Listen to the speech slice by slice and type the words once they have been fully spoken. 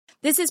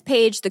This is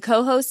Paige, the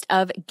co-host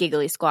of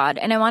Giggly Squad,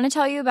 and I want to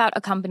tell you about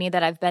a company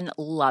that I've been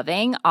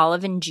loving,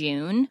 Olive and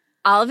June.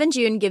 Olive and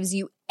June gives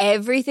you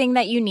everything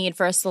that you need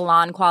for a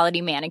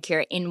salon-quality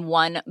manicure in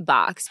one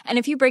box. And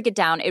if you break it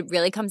down, it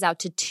really comes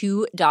out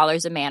to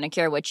 $2 a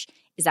manicure, which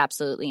is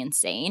absolutely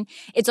insane.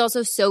 It's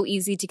also so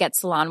easy to get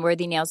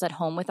salon-worthy nails at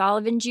home with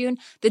Olive and June.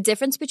 The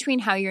difference between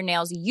how your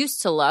nails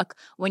used to look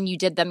when you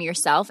did them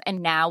yourself and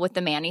now with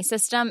the Mani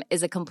system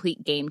is a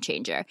complete game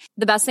changer.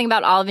 The best thing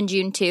about Olive and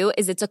June, too,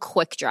 is it's a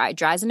quick dry.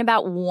 Dries in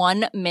about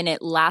 1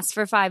 minute, lasts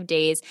for 5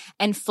 days,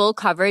 and full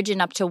coverage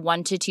in up to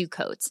 1 to 2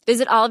 coats.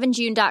 Visit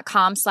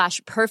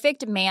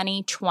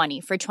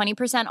oliveandjune.com/perfectmani20 for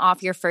 20%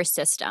 off your first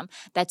system.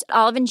 That's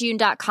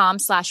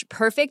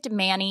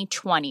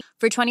oliveandjune.com/perfectmani20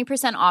 for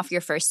 20% off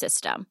your first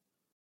system.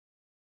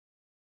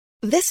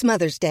 This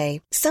Mother's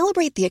Day,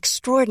 celebrate the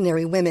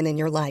extraordinary women in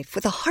your life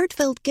with a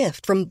heartfelt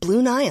gift from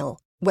Blue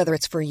Nile. Whether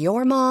it's for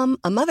your mom,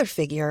 a mother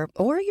figure,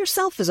 or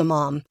yourself as a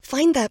mom,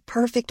 find that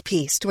perfect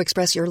piece to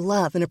express your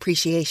love and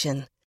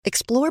appreciation.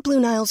 Explore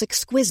Blue Nile's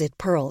exquisite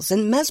pearls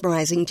and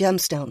mesmerizing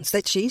gemstones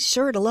that she's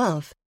sure to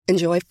love.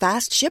 Enjoy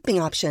fast shipping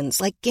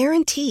options like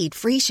guaranteed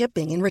free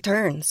shipping and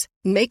returns.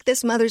 Make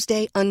this Mother's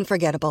Day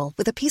unforgettable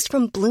with a piece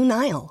from Blue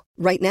Nile.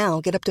 Right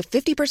now, get up to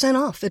 50%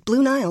 off at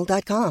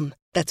BlueNile.com.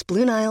 That's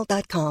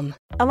BlueNile.com.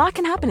 A lot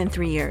can happen in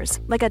 3 years,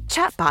 like a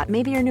chatbot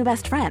may be your new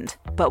best friend.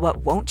 But what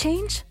won't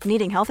change?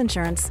 Needing health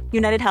insurance.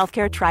 United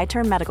Healthcare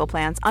Tri-Term Medical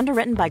Plans,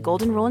 underwritten by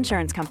Golden Rule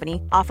Insurance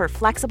Company, offer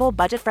flexible,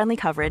 budget-friendly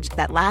coverage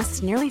that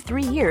lasts nearly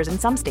 3 years in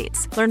some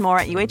states. Learn more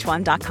at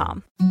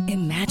UH1.com.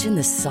 Imagine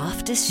the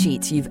softest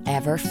sheets you've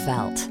ever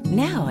felt.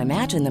 Now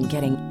imagine them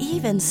getting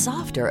even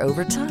softer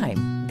over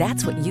time.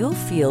 That's what you'll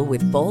feel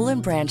with Boll &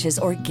 Branch's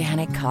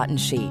organic cotton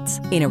sheets.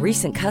 In a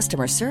recent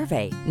customer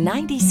survey,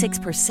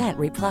 96%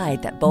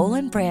 replied that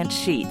Boll & Branch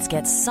sheets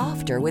get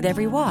softer with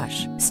every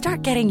wash.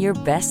 Start getting your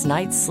best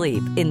night's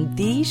sleep in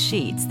these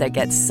sheets that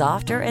get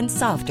softer and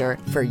softer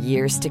for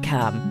years to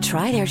come.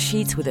 Try their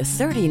sheets with a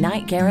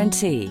 30-night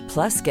guarantee.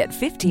 Plus, get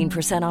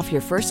 15% off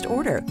your first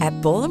order at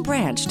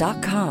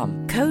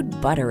bollandbranch.com. Code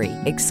BUTTERY.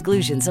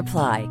 Exclusions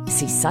apply.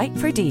 See site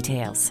for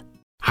details.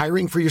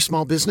 Hiring for your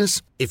small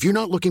business? If you're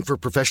not looking for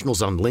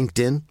professionals on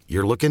LinkedIn,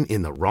 you're looking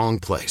in the wrong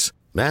place.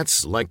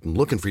 That's like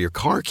looking for your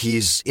car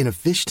keys in a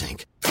fish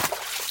tank.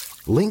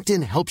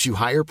 LinkedIn helps you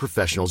hire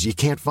professionals you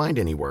can't find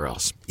anywhere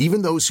else,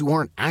 even those who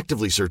aren't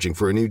actively searching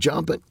for a new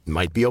job but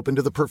might be open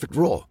to the perfect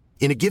role.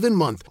 In a given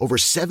month, over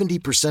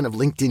 70% of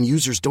LinkedIn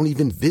users don't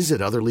even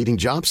visit other leading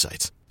job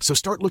sites. So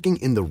start looking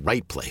in the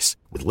right place.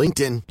 With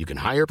LinkedIn, you can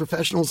hire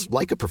professionals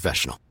like a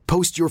professional.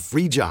 Post your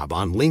free job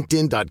on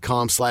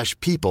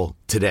linkedin.com/people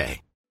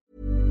today.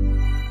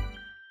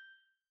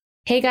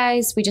 Hey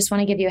guys, we just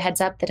want to give you a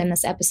heads up that in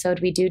this episode,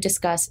 we do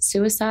discuss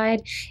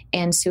suicide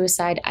and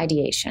suicide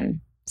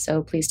ideation.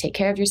 So please take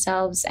care of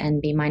yourselves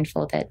and be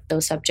mindful that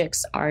those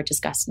subjects are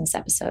discussed in this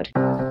episode.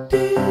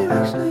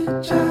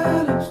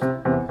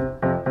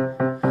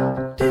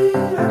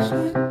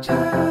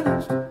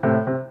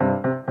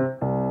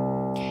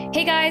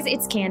 Hey guys,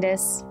 it's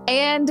Candace.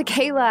 And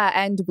Kayla,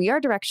 and we are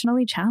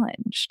directionally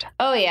challenged.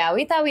 Oh yeah,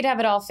 we thought we'd have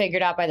it all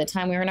figured out by the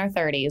time we were in our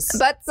 30s.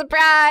 But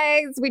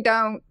surprise, we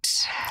don't.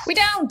 We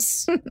don't.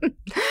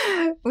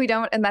 We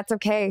don't, and that's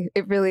okay.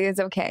 It really is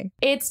okay.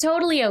 It's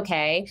totally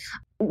okay.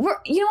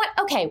 You know what?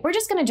 Okay, we're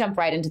just going to jump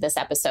right into this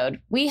episode.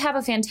 We have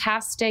a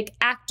fantastic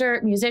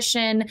actor,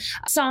 musician,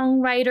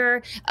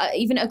 songwriter,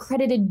 even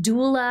accredited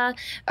doula.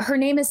 Her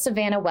name is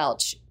Savannah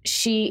Welch.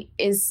 She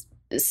is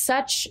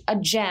such a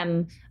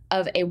gem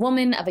of a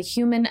woman, of a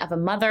human, of a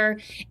mother.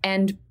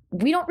 And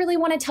we don't really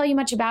want to tell you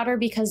much about her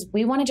because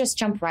we want to just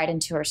jump right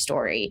into her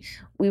story.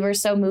 We were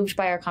so moved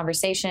by our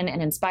conversation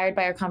and inspired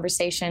by our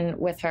conversation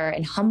with her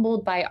and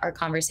humbled by our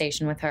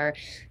conversation with her.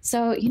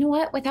 So, you know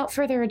what? Without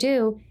further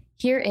ado,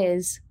 here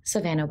is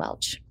Savannah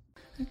Welch.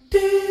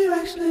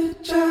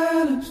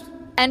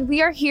 And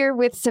we are here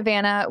with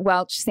Savannah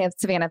Welch.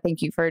 Savannah,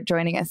 thank you for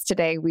joining us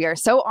today. We are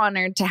so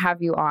honored to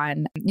have you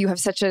on. You have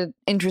such an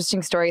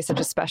interesting story, such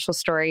a special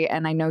story,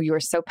 and I know you are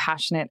so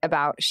passionate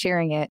about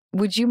sharing it.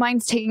 Would you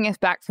mind taking us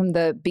back from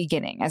the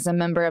beginning? As a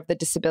member of the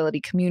disability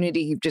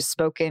community, you've just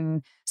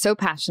spoken so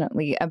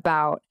passionately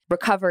about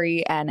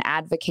recovery and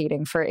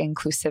advocating for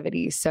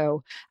inclusivity.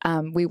 So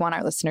we want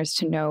our listeners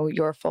to know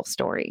your full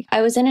story.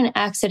 I was in an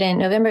accident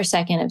November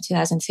 2nd of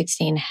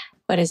 2016.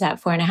 What is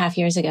that, 4.5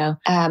 years ago?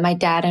 My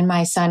dad and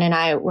my son and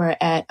I were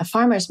at a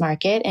farmer's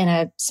market in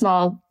a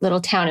small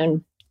little town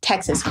in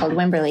Texas called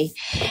Wimberley.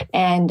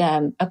 And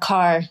a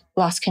car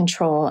lost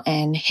control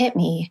and hit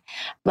me.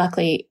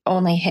 Luckily,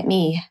 only hit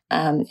me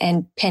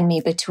and pinned me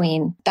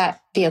between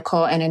that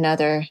vehicle and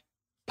another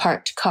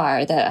parked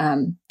car,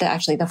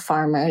 the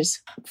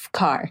farmer's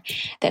car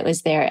that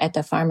was there at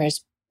the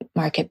farmer's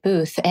market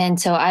booth.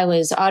 And so I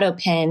was auto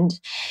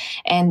pinned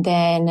and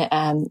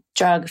then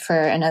drugged for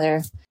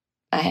another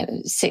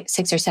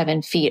 6 or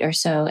 7 feet or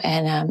so.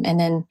 And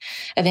then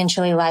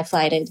eventually life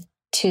flighted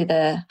to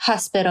the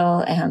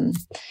hospital.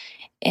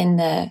 In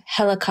the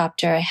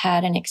helicopter, I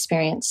had an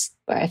experience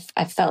where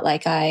I felt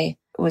like I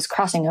was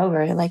crossing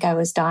over, like I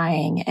was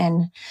dying,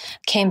 and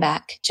came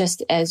back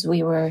just as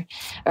we were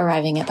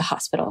arriving at the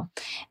hospital.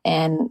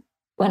 And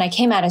when I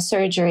came out of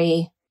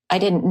surgery, I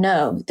didn't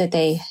know that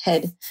they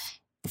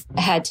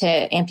had to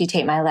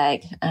amputate my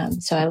leg.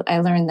 So I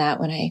learned that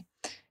when I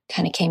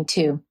kind of came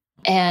to.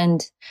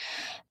 And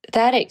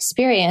that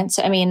experience,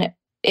 I mean,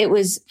 it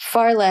was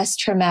far less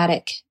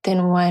traumatic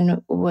than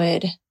one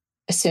would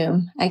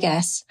assume, I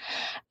guess.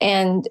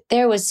 And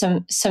there was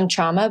some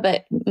trauma,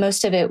 but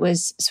most of it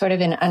was sort of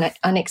in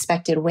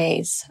unexpected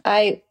ways.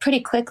 I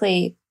pretty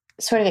quickly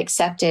sort of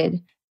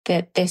accepted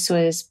that this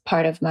was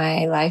part of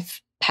my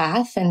life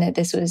path and that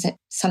this was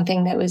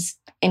something that was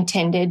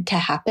intended to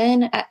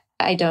happen.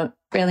 I don't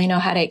really know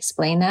how to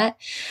explain that,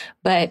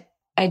 but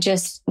I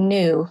just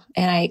knew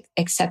and I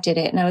accepted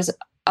it. And I was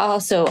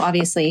also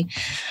obviously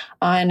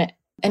on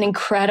an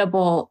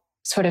incredible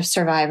sort of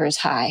survivor's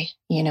high,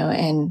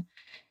 and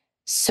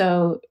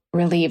so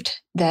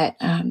relieved that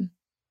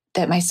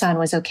that my son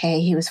was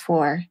okay. He was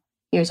 4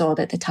 years old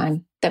at the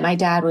time. That my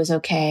dad was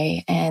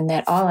okay, and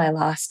that all I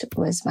lost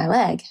was my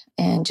leg,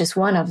 and just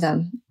one of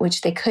them,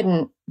 which they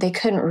couldn't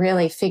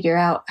really figure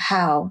out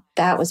how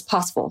that was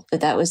possible.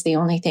 That was the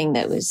only thing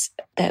that was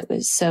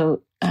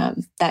so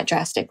that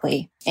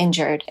drastically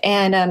injured,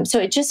 and so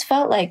it just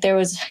felt like there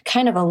was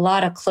kind of a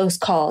lot of close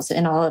calls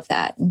in all of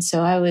that, and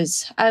so I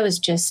was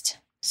just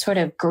sort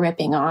of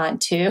gripping on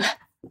to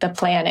the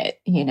planet,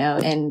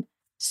 and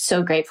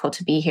so grateful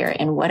to be here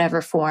in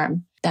whatever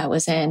form that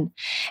was in.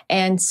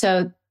 And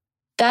so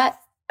that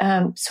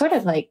sort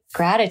of like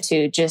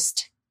gratitude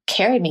just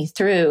carried me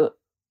through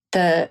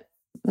the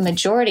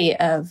majority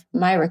of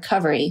my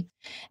recovery.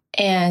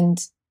 And,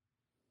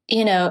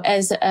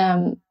 as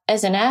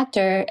an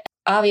actor,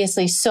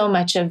 obviously so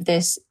much of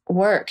this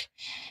work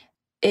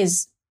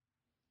is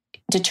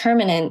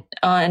determinant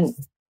on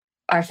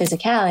our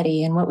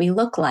physicality and what we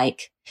look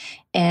like.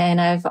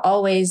 And I've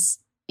always,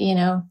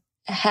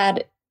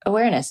 had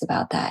awareness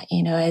about that,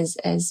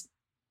 as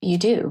you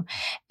do.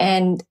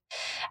 And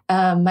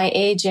my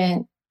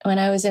agent, when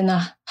I was in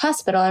the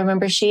hospital, I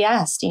remember she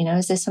asked,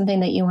 is this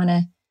something that you want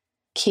to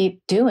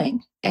keep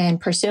doing and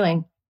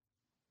pursuing?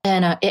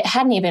 And it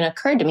hadn't even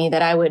occurred to me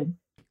that I would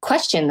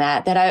question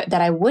that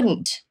I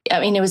wouldn't. I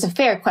mean, it was a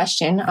fair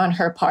question on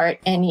her part.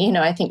 And,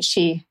 I think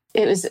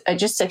it was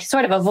just a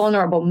sort of a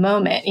vulnerable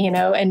moment,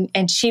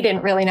 and she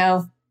didn't really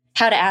know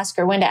how to ask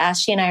or when to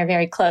ask. She and I are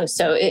very close.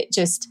 So it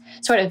just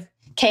sort of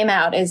came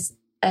out as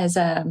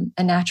a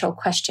natural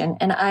question.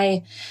 And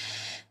I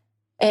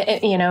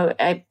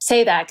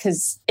say that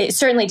because it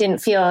certainly didn't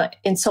feel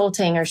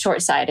insulting or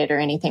short-sighted or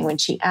anything when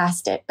she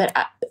asked it. But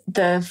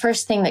the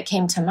first thing that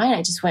came to mind,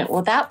 I just went,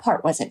 well, that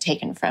part wasn't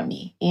taken from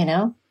me,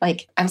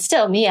 like I'm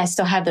still me. I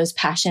still have those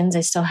passions.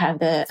 I still have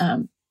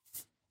the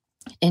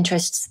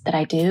interests that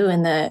I do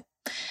and the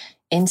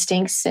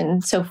instincts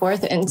and so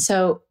forth. And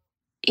so,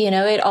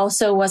 it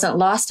also wasn't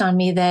lost on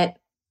me that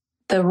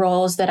the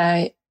roles that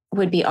I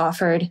would be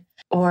offered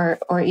or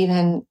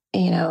even,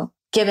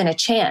 given a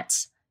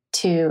chance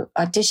to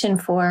audition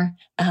for,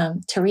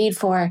 to read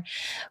for,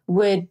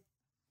 would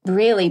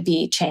really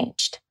be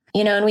changed.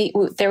 And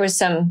there was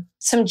some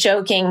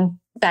joking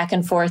back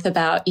and forth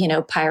about,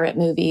 pirate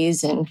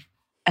movies and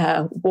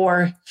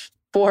war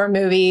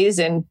movies,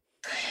 and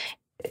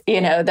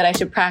that I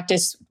should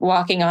practice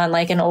walking on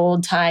like an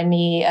old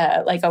timey,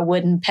 like a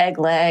wooden peg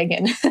leg,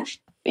 and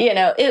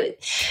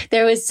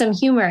there was some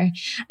humor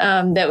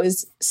that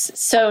was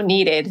so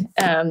needed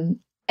and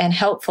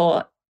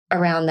helpful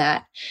around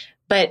that.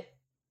 But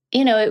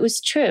it was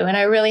true. And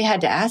I really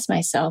had to ask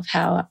myself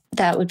how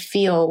that would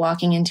feel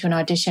walking into an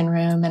audition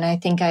room. And I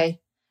think I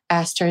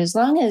asked her, as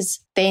long as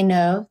they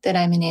know that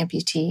I'm an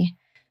amputee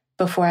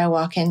before I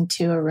walk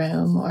into a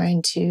room or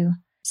into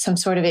some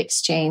sort of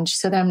exchange,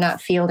 so that I'm not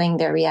fielding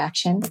their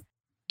reaction.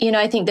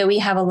 I think that we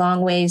have a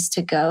long ways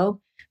to go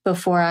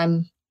before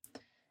I'm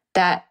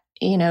that,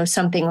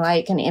 something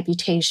like an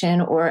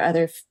amputation or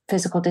other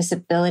physical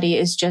disability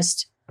is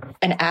just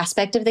an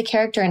aspect of the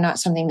character and not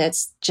something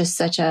that's just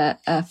such a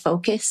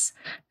focus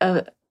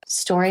of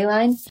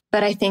storyline.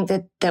 But I think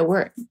that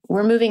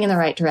we're moving in the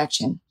right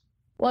direction.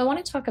 Well, I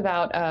want to talk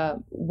about a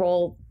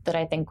role that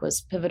I think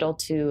was pivotal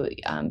to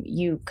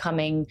you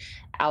coming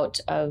out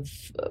of,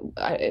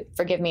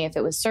 forgive me if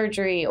it was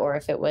surgery or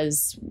if it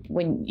was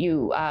when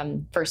you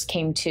first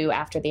came to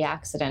after the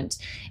accident,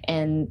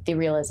 and the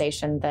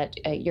realization that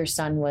your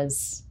son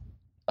was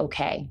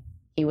okay.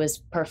 He was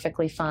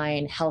perfectly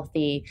fine,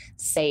 healthy,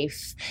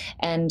 safe.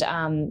 And,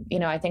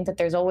 I think that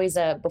there's always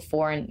a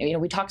before and,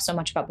 we talk so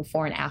much about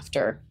before and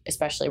after,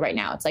 especially right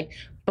now. It's like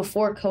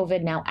before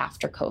COVID, now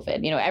after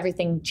COVID,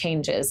 everything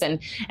changes. And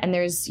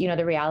there's,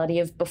 the reality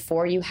of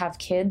before you have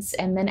kids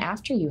and then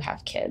after you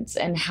have kids,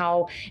 and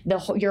how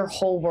your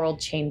whole world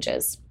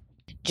changes.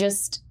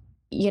 Just,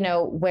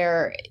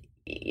 where,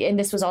 and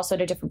this was also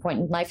at a different point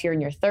in life. You're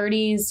in your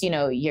 30s,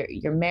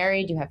 you're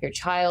married, you have your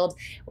child,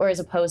 whereas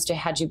opposed to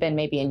had you been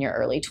maybe in your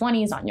early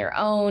 20s on your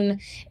own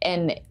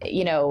and,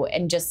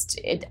 and just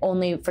it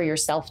only for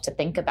yourself to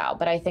think about.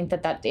 But I think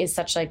that is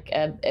such like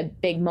a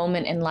big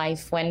moment in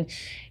life when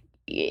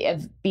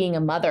of being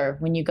a mother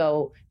when you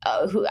go,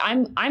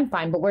 I'm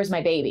fine, but where's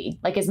my baby?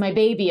 Like, is my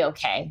baby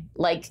okay?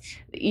 Like,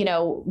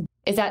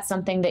 is that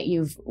something that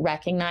you've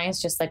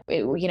recognized? Just like,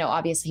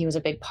 obviously he was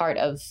a big part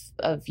of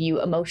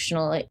you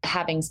emotionally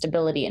having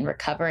stability and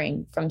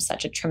recovering from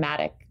such a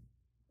traumatic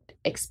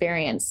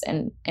experience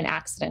and an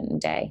accident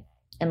and day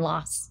and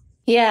loss.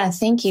 Yeah,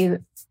 thank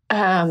you.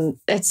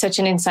 It's such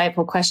an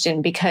insightful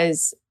question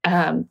because,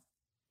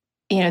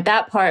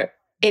 that part,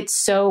 it's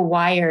so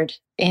wired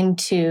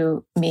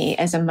into me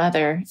as a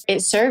mother.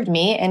 It served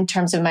me in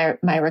terms of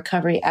my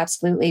recovery,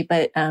 absolutely.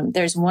 But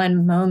there's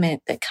one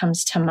moment that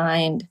comes to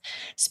mind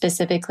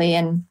specifically,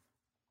 and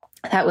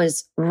that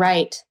was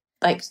right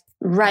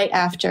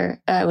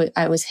after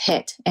I was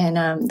hit,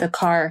 and the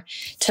car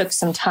took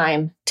some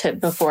time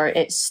before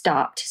it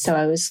stopped. So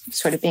I was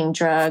sort of being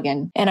drugged,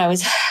 and I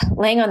was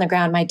laying on the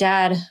ground. My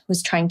dad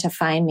was trying to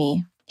find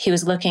me. He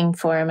was looking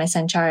for my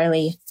son,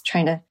 Charlie,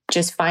 trying to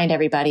just find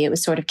everybody. It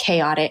was sort of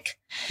chaotic.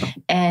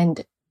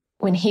 And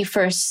when he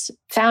first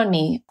found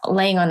me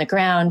laying on the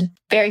ground,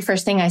 very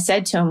first thing I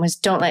said to him was,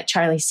 don't let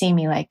Charlie see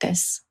me like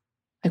this.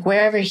 Like,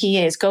 wherever he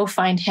is, go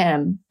find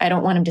him. I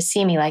don't want him to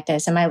see me like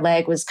this. And my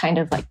leg was kind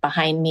of like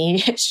behind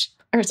me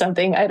or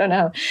something. I don't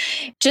know.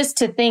 Just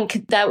to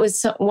think that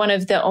was one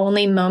of the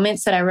only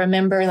moments that I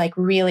remember like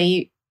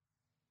really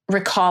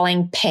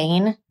recalling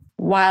pain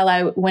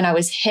when I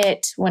was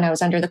hit, when I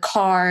was under the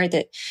car,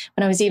 that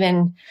when I was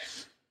even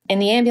in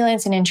the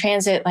ambulance and in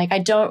transit, like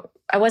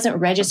I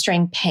wasn't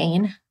registering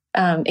pain,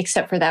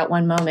 except for that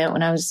one moment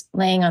when I was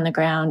laying on the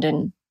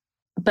ground.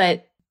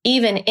 But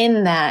even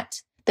in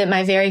that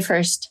my very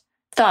first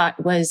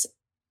thought was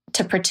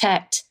to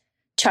protect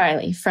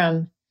Charlie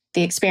from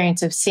the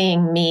experience of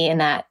seeing me in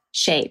that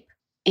shape,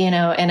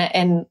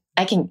 and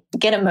I can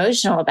get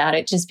emotional about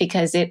it just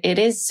because it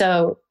is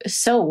so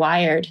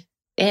wired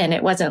in.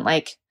 It wasn't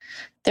like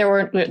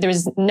there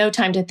was no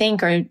time to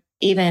think or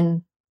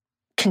even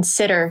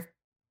consider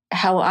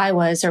how I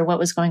was or what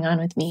was going on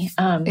with me.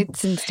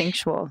 It's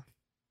instinctual.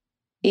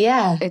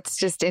 Yeah. It's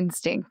just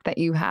instinct that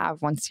you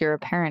have once you're a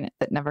parent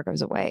that never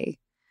goes away.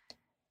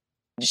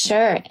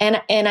 Sure.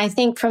 And I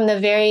think from the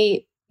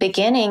very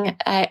beginning,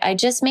 I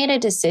just made a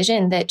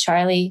decision that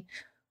Charlie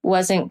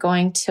wasn't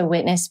going to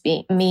witness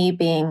me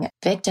being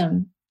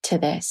victim to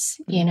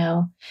this,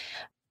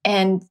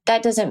 And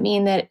that doesn't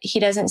mean that he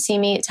doesn't see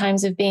me at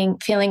times of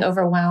feeling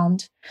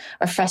overwhelmed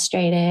or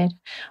frustrated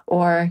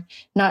or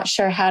not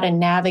sure how to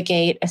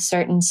navigate a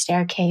certain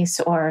staircase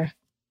or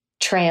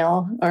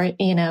trail or,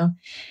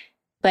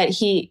 but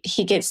he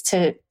gets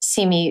to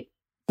see me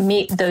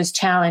meet those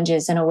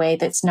challenges in a way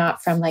that's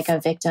not from like a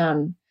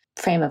victim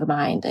frame of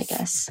mind, I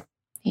guess,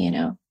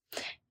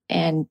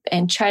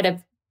 and try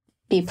to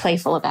be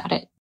playful about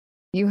it.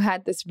 You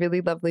had this really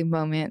lovely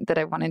moment that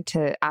I wanted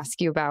to ask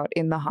you about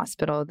in the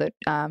hospital that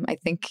I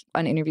think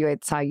on an interview I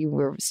saw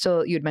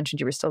you had mentioned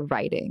you were still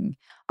writing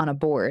on a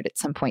board at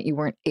some point. You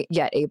weren't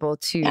yet able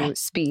to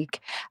speak.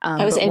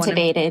 I was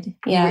intubated.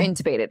 You were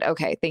intubated.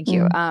 Okay. Thank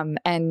you.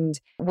 And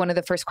one of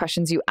the first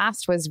questions you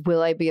asked was,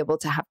 will I be able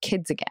to have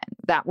kids again?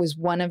 That was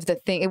one of the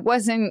things. It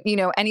wasn't,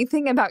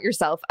 anything about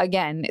yourself.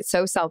 Again, it's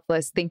so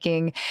selfless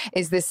thinking,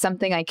 is this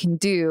something I can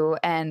do?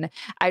 And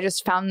I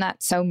just found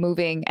that so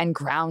moving and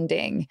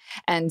grounding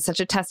and such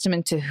a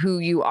testament to who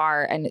you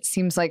are. And it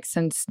seems like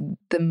since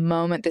the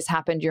moment this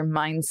happened, your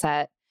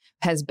mindset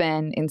has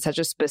been in such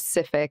a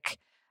specific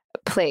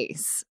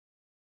place.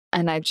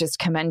 And I just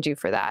commend you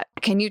for that.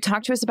 Can you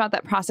talk to us about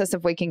that process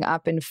of waking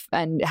up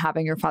and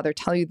having your father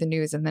tell you the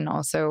news, and then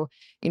also,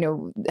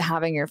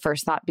 having your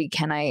first thought be,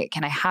 can I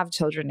have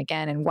children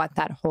again, and what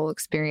that whole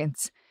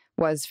experience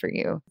was for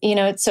you?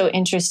 It's so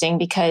interesting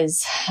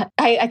because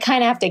I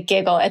kind of have to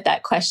giggle at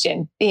that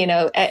question,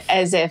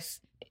 as if,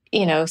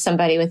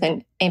 somebody with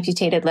an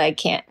amputated leg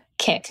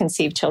can't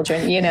conceive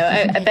children,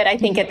 but I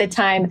think at the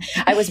time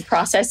I was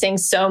processing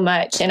so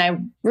much and I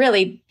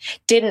really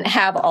didn't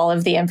have all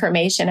of the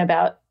information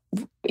about,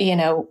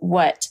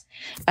 what,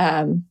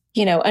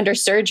 under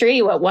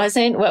surgery, what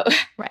wasn't, what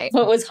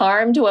was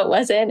harmed, what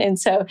wasn't. And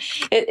so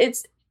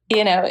it's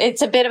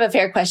a bit of a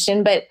fair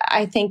question, but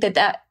I think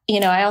that,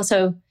 I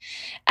also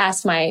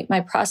asked my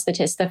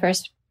prosthetist,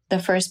 the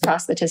first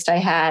prosthetist I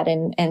had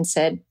and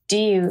said,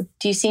 do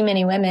you see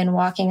many women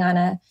walking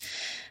on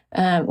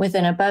with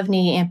an above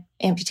knee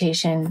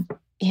amputation,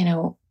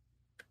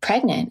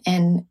 pregnant?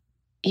 And,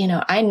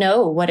 I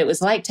know what it was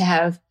like to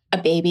have a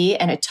baby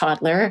and a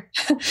toddler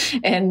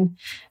and,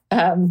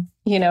 a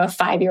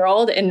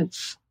 5-year-old. And,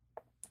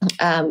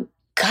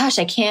 gosh,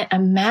 I can't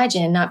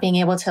imagine not being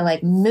able to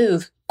like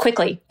move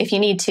quickly if you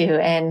need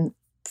to and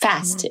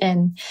fast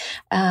and,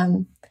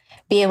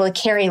 be able to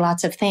carry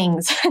lots of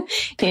things,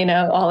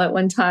 all at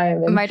one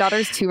time. And my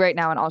daughter's 2 right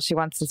now, and all she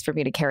wants is for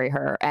me to carry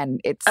her.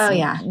 And it's,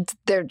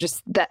 they're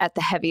just at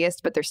the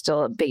heaviest, but they're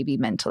still a baby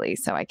mentally.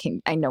 So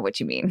I know what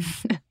you mean.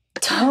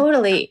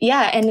 Totally.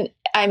 Yeah. And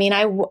I mean,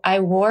 I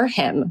wore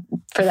him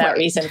for that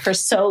reason for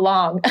so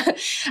long.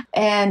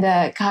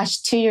 And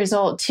 2 years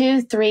old,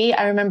 2, 3,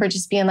 I remember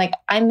just being like,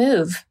 I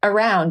move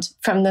around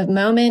from the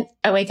moment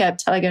I wake up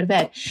till I go to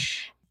bed.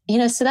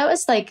 So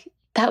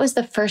that was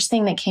the first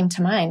thing that came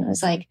to mind. It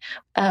was like,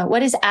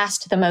 what is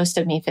asked the most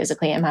of me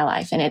physically in my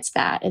life? And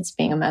it's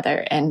being a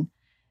mother. And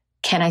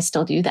can I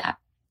still do that?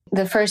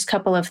 The first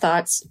couple of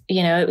thoughts,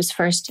 it was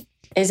first,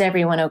 is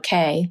everyone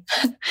okay?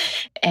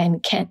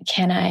 And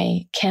can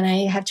I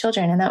have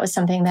children? And that was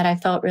something that I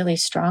felt really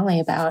strongly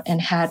about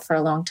and had for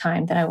a long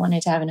time, that I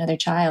wanted to have another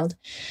child,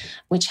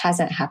 which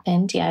hasn't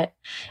happened yet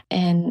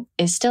and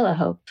is still a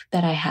hope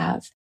that I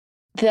have.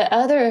 The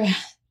other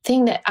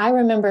thing that I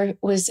remember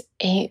was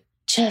it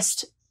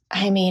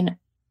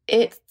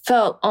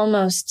felt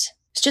almost,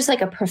 it's just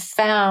like a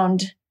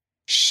profound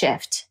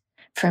shift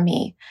for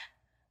me,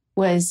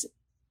 was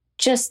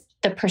just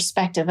the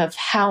perspective of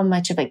how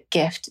much of a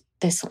gift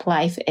this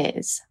life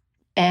is.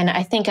 And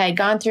I think I'd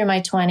gone through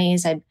my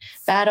 20s. I'd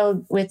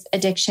battled with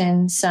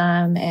addiction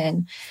some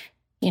and,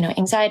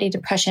 anxiety,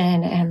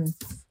 depression, and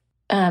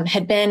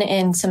had been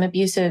in some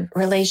abusive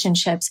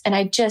relationships. And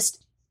I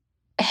just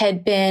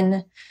had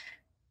been,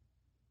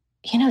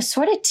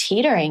 sort of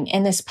teetering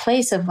in this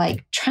place of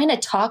like trying to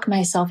talk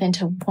myself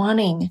into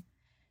wanting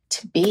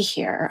to be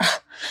here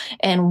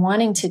and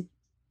wanting to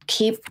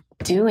keep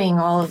doing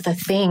all of the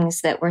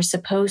things that were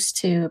supposed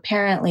to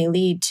apparently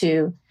lead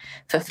to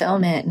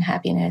fulfillment and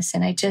happiness.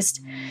 And I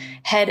just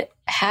had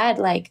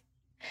like,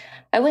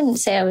 I wouldn't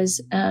say I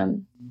was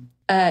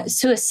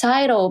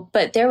suicidal,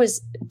 but there was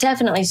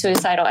definitely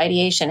suicidal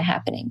ideation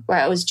happening where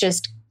I was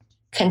just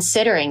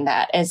considering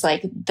that as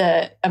like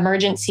the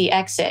emergency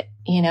exit,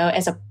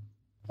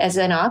 as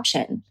an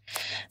option.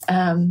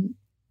 And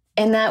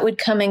that would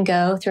come and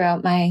go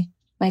throughout my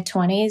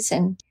 20s.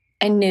 And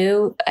I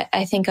knew,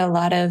 I think, a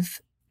lot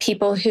of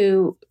people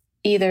who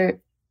either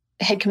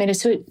had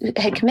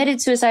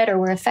committed suicide or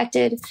were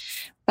affected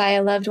by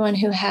a loved one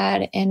who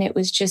had, and it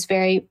was just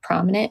very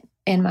prominent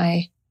in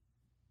my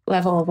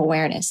level of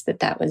awareness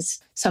that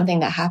was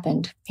something that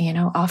happened,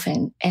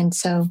 often. And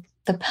so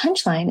the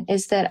punchline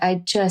is that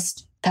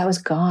that was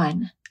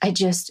gone. I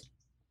just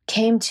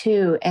came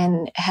to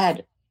and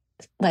had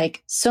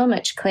like so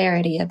much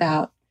clarity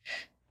about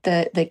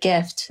the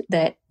gift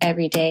that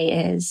every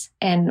day is,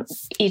 and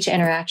each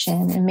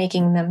interaction, and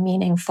making them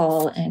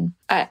meaningful. And,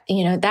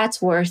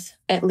 that's worth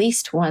at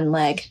least one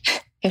leg,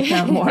 if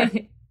not more.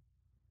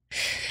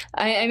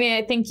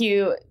 I think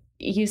you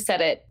said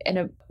it,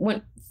 and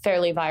went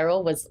fairly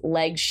viral, was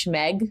leg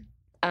schmeg.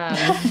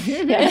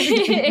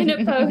 In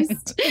a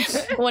post,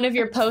 one of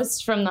your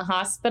posts from the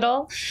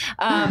hospital.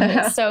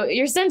 So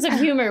your sense of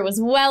humor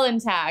was well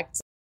intact.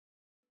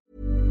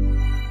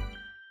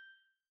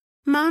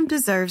 Mom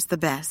deserves the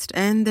best,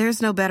 and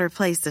there's no better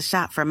place to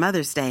shop for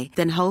Mother's Day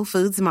than Whole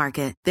Foods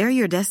Market. They're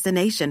your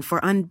destination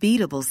for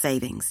unbeatable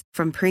savings,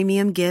 from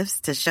premium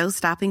gifts to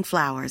show-stopping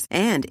flowers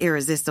and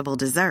irresistible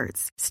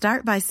desserts.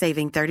 Start by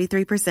saving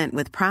 33%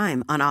 with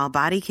Prime on all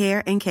body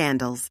care and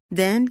candles.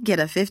 Then get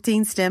a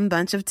 15-stem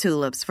bunch of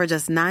tulips for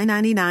just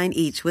 $9.99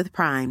 each with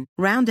Prime.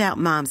 Round out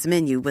Mom's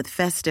menu with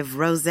festive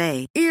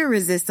rosé,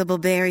 irresistible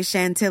berry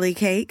chantilly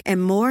cake,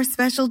 and more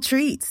special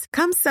treats.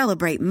 Come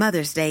celebrate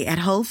Mother's Day at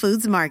Whole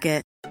Foods Market.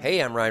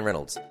 Hey, I'm Ryan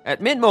Reynolds. At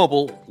Mint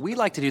Mobile, we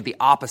like to do the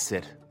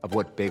opposite of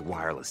what Big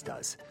Wireless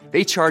does.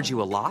 They charge you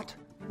a lot,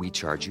 we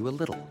charge you a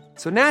little.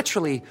 So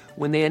naturally,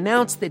 when they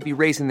announced they'd be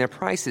raising their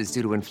prices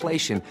due to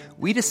inflation,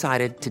 we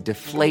decided to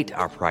deflate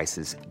our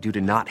prices due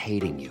to not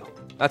hating you.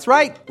 That's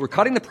right. We're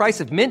cutting the price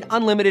of Mint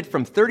Unlimited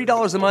from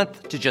 $30 a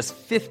month to just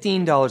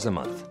 $15 a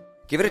month.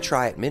 Give it a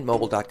try at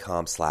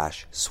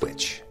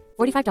mintmobile.com/switch.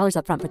 $45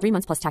 up front for 3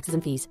 months plus taxes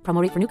and fees.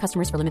 Promo rate for new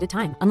customers for limited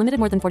time. Unlimited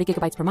more than 40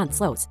 gigabytes per month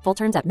slows. Full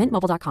terms at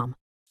mintmobile.com.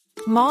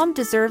 Mom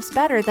deserves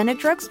better than a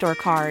drugstore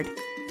card.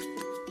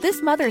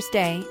 This Mother's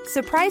Day,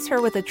 surprise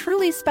her with a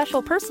truly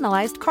special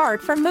personalized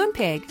card from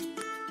Moonpig.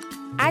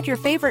 Add your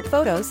favorite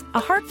photos, a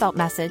heartfelt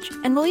message,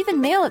 and we'll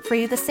even mail it for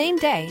you the same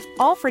day,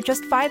 all for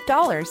just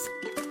 $5.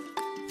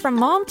 From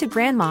mom to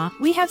grandma,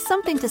 we have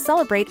something to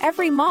celebrate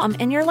every mom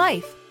in your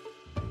life.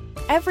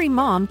 Every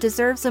mom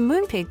deserves a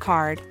Moonpig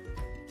card.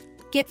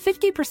 Get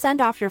 50%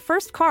 off your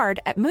first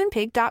card at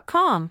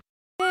Moonpig.com.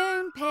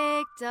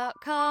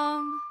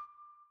 Moonpig.com.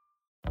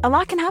 A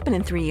lot can happen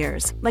in 3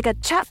 years, like a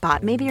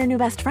chatbot may be your new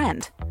best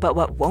friend. But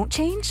what won't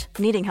change?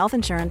 Needing health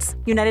insurance.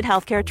 United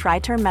Healthcare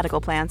Tri-Term Medical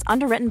Plans,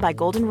 underwritten by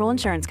Golden Rule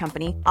Insurance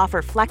Company,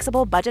 offer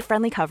flexible,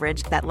 budget-friendly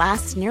coverage that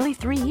lasts nearly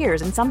 3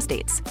 years in some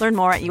states. Learn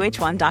more at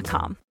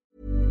UH1.com.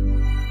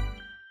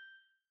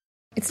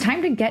 It's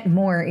time to get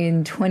more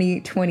in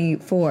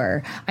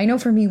 2024. I know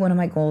for me, one of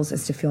my goals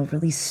is to feel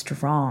really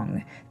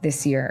strong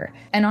this year.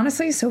 And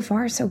honestly, so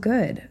far, so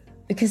good.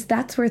 Because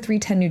that's where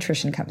 310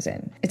 Nutrition comes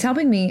in. It's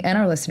helping me and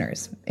our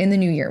listeners in the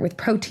new year with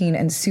protein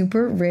and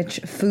super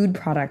rich food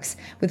products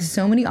with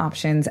so many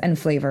options and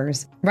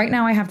flavors. Right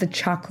now I have the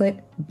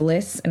chocolate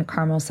bliss and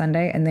caramel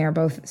sundae, and they are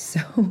both so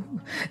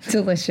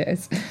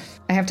delicious.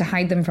 I have to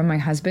hide them from my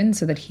husband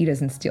so that he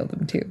doesn't steal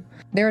them too.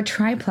 They're a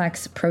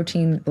triplex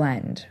protein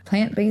blend,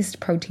 plant-based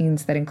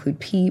proteins that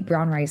include pea,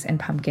 brown rice, and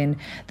pumpkin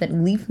that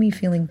leave me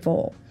feeling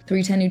full.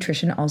 310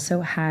 Nutrition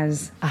also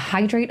has a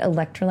Hydrate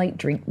electrolyte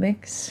drink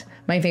mix.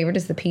 My favorite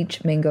is the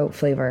peach mango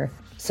flavor.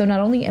 So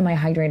not only am I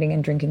hydrating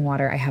and drinking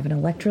water, I have an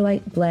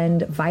electrolyte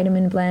blend,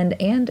 vitamin blend,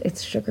 and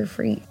it's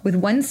sugar-free. With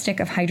 1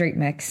 stick of Hydrate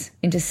Mix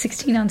into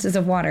 16 ounces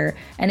of water,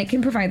 and it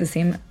can provide the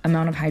same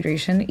amount of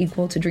hydration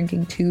equal to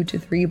drinking 2 to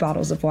 3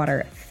 bottles of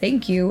water.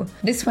 Thank you.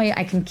 This way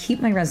I can keep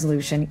my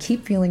resolution,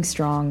 keep feeling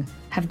strong,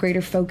 have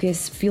greater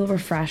focus, feel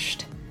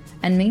refreshed,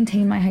 and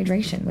maintain my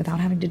hydration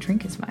without having to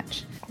drink as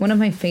much. One of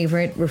my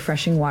favorite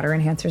refreshing water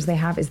enhancers they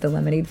have is the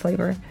lemonade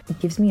flavor. It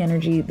gives me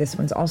energy. This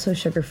one's also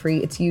sugar-free.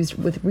 It's used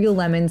with real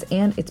lemons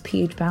and it's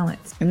pH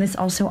balanced. And this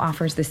also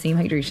offers the same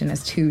hydration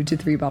as 2 to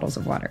 3 bottles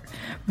of water.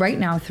 Right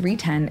now,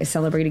 310 is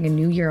celebrating a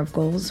new year of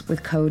goals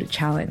with code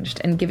CHALLENGED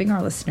and giving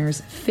our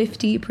listeners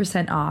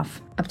 50% off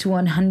up to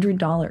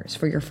 $100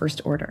 for your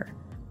first order.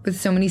 With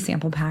so many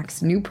sample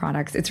packs, new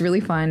products, it's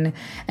really fun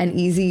and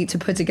easy to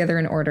put together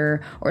an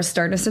order or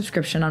start a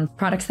subscription on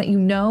products that you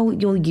know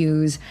you'll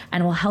use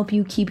and will help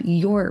you keep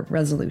your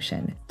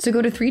resolution. So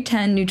go to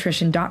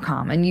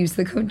 310nutrition.com and use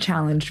the code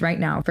CHALLENGED right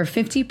now for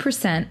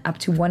 50% up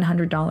to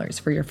 $100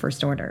 for your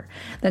first order.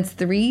 That's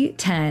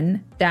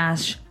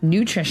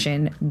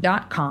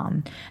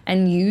 310-nutrition.com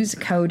and use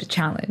code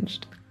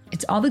CHALLENGED.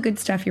 It's all the good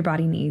stuff your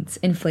body needs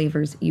in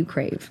flavors you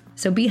crave.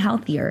 So be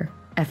healthier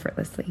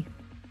effortlessly.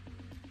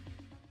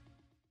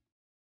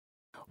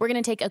 We're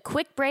going to take a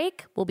quick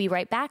break. We'll be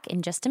right back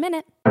in just a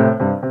minute.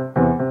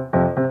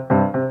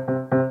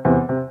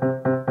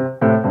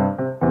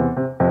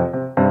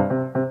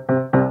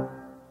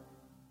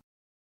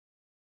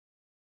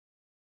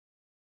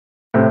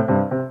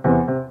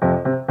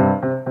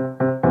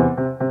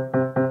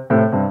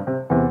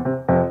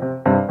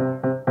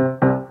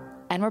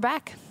 And we're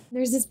back.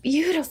 There's this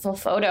beautiful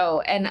photo,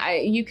 and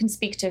you can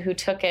speak to who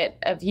took it,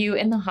 of you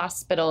in the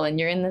hospital, and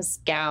you're in this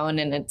gown,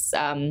 and it's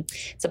a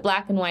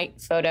black and white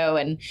photo,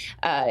 and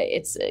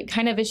it's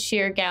kind of a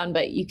sheer gown,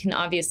 but you can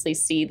obviously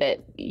see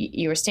that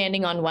you were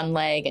standing on one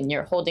leg, and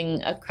you're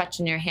holding a crutch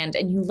in your hand,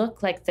 and you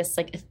look like this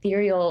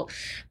ethereal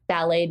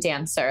ballet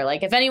dancer.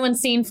 Like if anyone's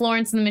seen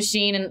Florence and the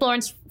Machine, and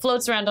Florence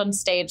floats around on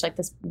stage like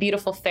this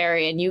beautiful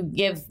fairy, and you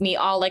give me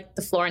all like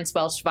the Florence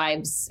Welch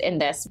vibes in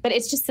this. But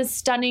it's just this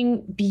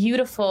stunning,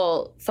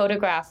 beautiful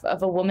photograph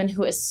of a woman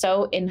who is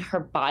so in her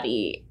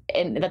body.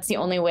 And that's the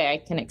only way I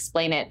can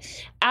explain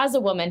it. As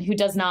a woman who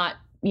does not,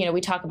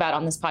 we talk about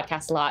on this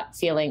podcast a lot,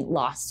 feeling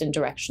lost and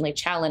directionally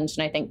challenged.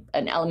 And I think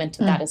an element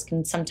of that is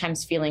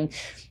sometimes feeling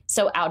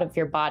so out of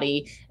your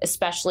body,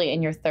 especially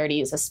in your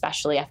 30s,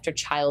 especially after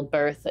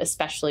childbirth,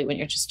 especially when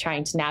you're just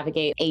trying to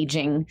navigate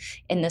aging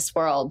in this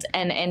world.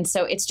 And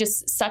so it's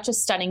just such a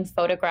stunning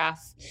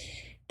photograph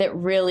that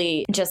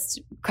really just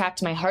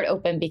cracked my heart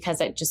open, because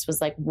it just was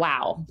like,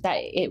 wow,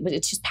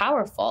 it's just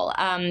powerful.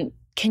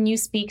 Can you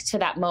speak to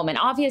that moment?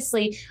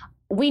 Obviously,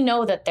 we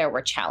know that there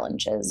were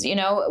challenges,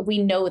 we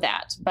know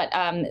that, but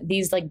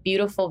these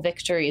beautiful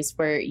victories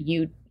where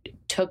you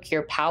took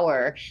your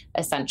power,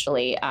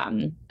 essentially.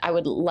 I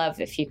would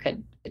love if you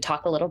could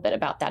talk a little bit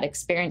about that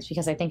experience,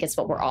 because I think it's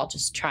what we're all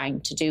just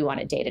trying to do on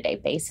a day-to-day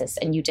basis.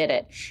 And you did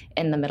it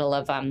in the middle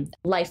of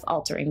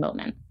life-altering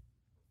moment.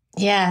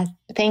 Yeah,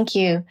 thank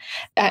you.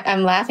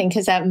 I'm laughing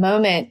because that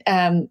moment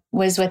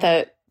was with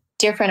a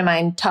dear friend of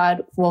mine.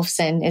 Todd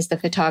Wolfson is the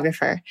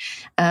photographer.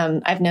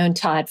 I've known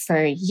Todd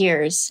for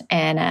years,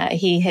 and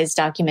he has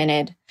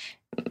documented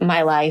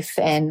my life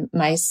and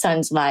my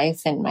son's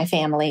life and my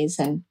family's.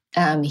 And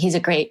he's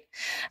a great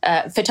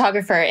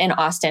photographer in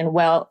Austin,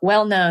 well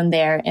known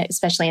there,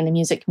 especially in the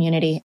music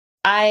community.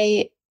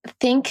 I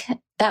think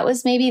that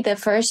was maybe the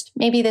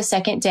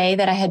second day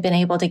that I had been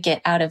able to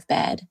get out of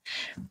bed.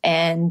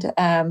 And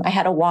I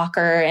had a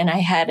walker, and I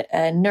had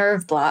a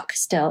nerve block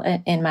still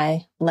in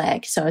my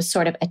leg. So I was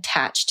sort of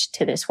attached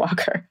to this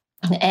walker.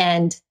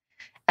 And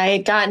I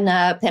had gotten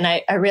up, and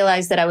I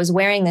realized that I was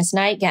wearing this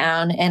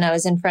nightgown, and I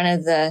was in front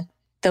of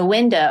the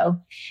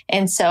window.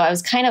 And so I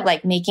was kind of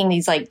making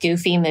these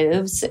goofy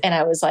moves. And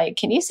I was like,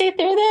 can you see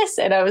through this?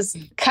 And I was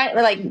kind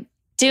of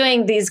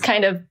doing these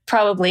kind of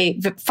probably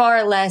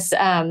far less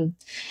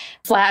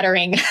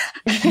flattering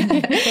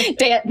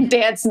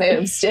dance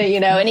moves,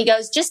 and he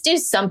goes, just do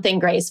something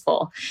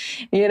graceful,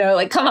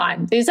 come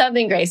on, do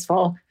something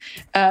graceful.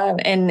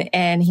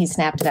 And he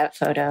snapped that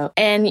photo.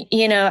 And,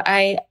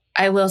 I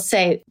will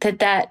say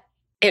that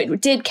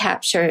it did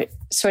capture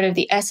sort of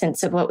the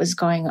essence of what was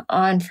going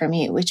on for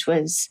me, which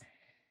was,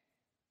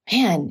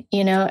 man,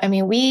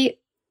 we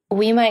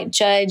might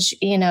judge,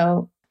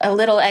 a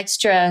little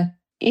extra,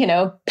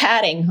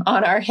 padding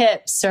on our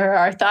hips or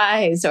our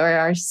thighs or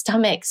our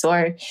stomachs,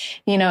 or,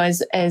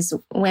 as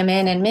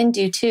women and men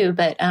do too.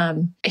 But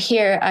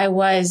here I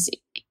was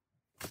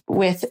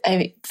with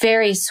a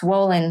very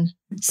swollen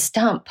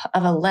stump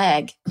of a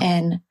leg,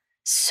 and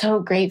so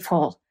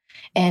grateful.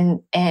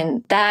 And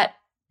that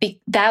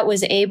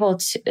was able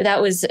to,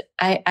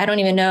 I don't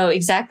even know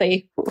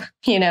exactly,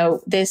 how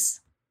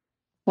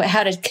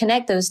to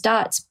connect those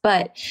dots,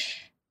 but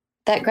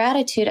that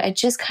gratitude, I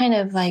just kind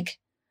of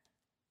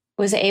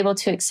was able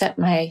to accept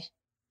my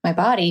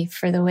body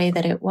for the way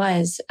that it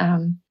was,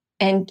 and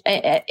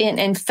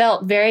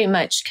felt very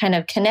much kind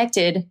of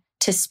connected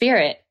to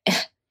spirit,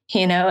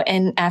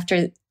 and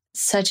after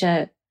such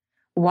a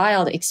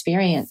wild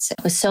experience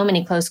with so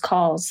many close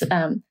calls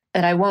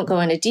that I won't go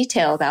into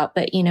detail about.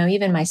 But,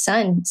 even my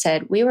son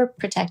said, we were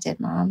protected,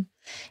 Mom,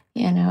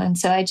 and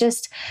so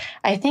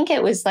I think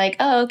it was like,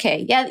 oh,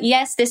 okay. Yeah.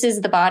 Yes, this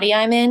is the body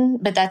I'm in,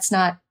 but that's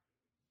not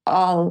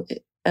all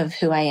of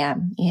who I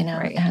am,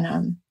 Right.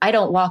 And I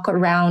don't walk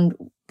around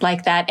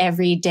like that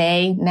every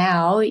day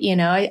now,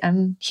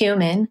 I'm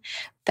human.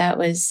 That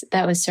was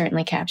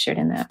certainly captured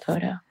in that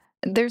photo.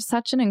 There's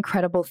such an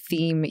incredible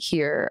theme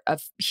here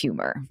of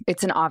humor.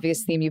 It's an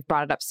obvious theme. You've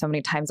brought it up so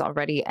many times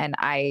already, and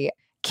I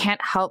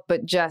can't help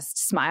but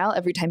just smile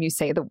every time you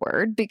say the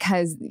word,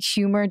 because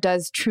humor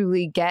does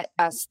truly get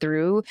us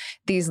through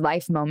these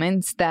life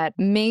moments that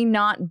may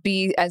not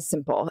be as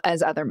simple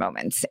as other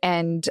moments.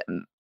 And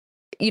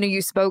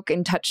you spoke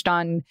and touched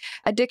on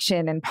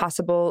addiction and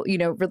possible,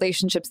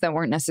 relationships that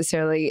weren't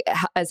necessarily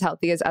as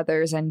healthy as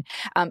others. And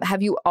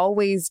have you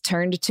always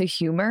turned to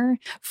humor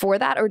for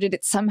that, or did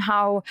it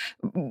somehow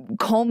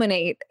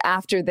culminate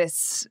after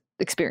this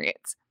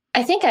experience?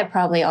 I think I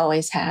probably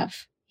always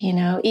have,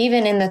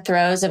 even in the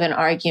throes of an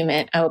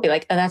argument, I will be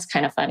like, oh, that's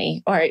kind of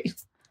funny. Or,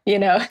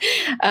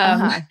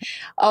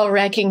 I'll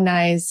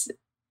recognize,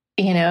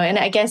 and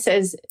I guess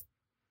as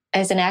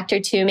an actor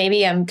too,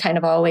 maybe I'm kind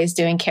of always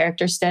doing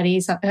character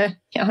studies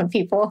on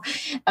people.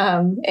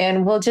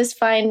 And we'll just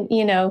find,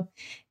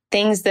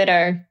 things that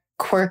are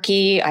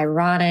quirky,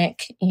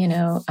 ironic,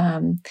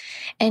 and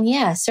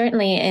yeah,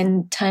 certainly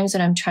in times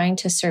when I'm trying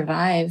to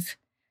survive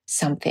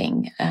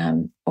something,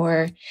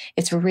 or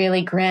it's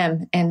really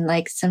grim. And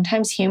like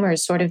sometimes humor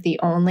is sort of the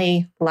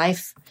only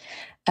life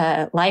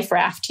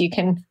raft you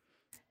can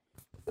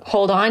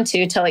hold on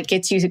to till it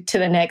gets you to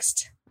the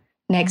next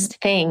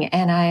thing.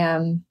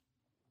 And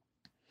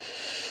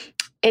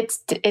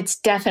it's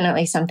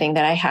definitely something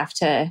that I have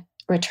to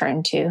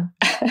return to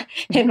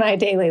in my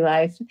daily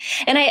life.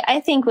 And I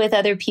think with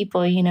other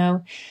people,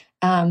 a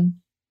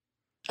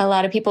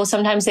lot of people,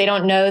 sometimes they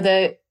don't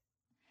know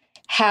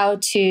how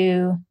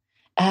to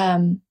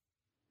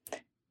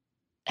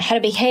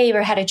behave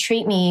or how to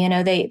treat me.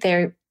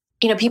 They're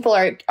people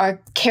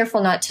are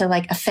careful not to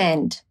like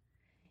offend,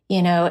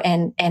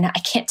 and I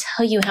can't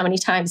tell you how many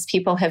times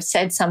people have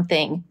said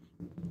something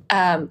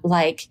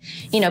like,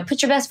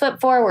 put your best foot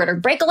forward or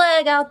break a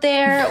leg out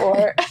there,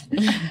 or,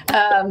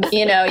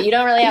 you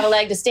don't really have a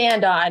leg to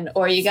stand on,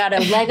 or you got a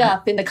leg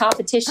up in the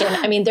competition.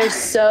 I mean, there's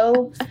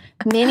so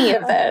many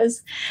of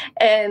those.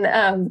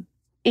 And,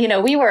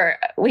 we were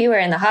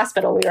in the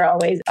hospital. We were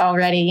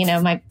already,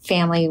 my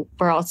family,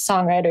 we're all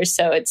songwriters.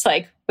 So it's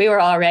like, we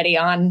were already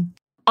on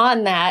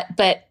that.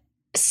 But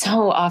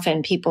so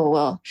often people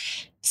will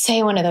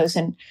say one of those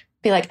and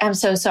be like, I'm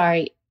so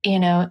sorry,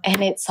 and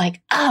it's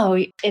like,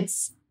 oh,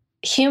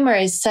 humor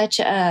is such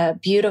a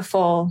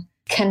beautiful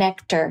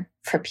connector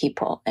for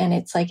people. And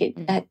it's like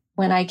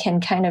when I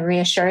can kind of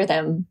reassure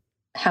them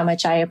how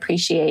much I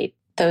appreciate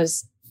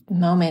those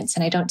moments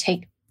and I don't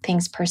take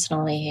things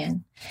personally.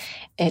 And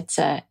it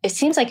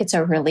seems like it's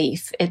a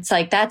relief. It's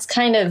like, that's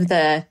kind of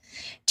the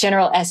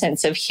general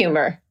essence of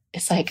humor.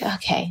 It's like,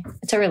 okay,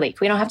 it's a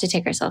relief. We don't have to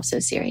take ourselves so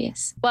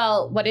serious.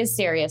 Well, what is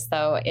serious,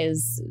 though,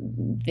 is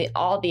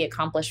all the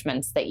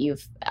accomplishments that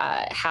you've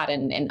had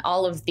and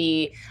all of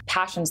the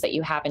passions that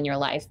you have in your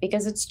life.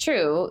 Because it's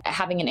true,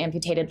 having an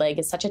amputated leg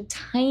is such a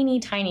tiny,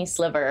 tiny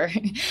sliver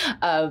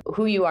of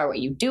who you are, what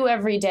you do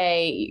every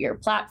day, your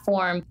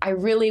platform. I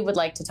really would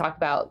like to talk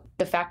about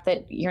the fact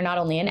that you're not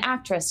only an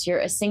actress, you're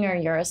a singer,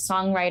 you're a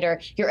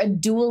songwriter, you're a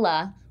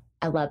doula.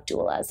 I love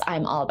doulas.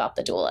 I'm all about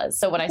the doulas.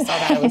 So when I saw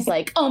that, I was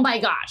like, oh my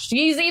gosh,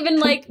 he's even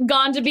like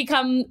gone to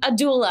become a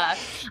doula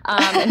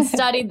and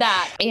studied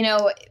that.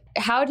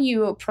 How do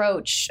you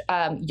approach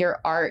your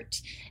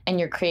art and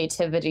your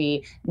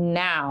creativity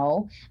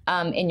now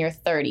in your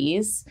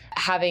 30s,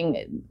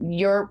 having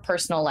your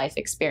personal life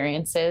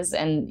experiences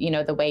and,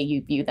 the way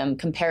you view them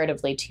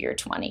comparatively to your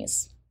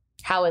 20s?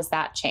 How has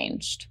that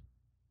changed?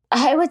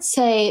 I would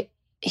say,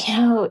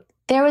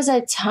 there was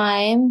a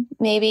time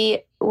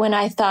maybe when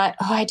I thought,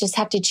 oh, I just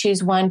have to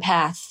choose one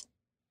path.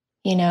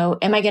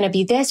 Am I going to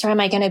be this or am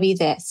I going to be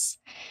this?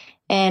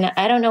 And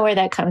I don't know where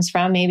that comes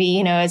from.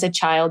 Maybe, as a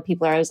child,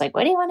 people are always like,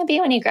 what do you want to be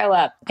when you grow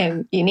up?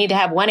 And you need to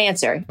have one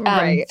answer.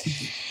 Right.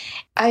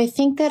 I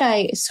think that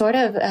I sort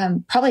of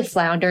probably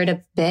floundered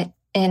a bit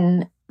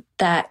in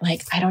that,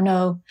 like, I don't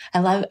know.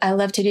 I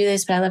love to do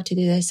this, but I love to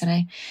do this.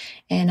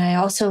 And I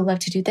also love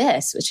to do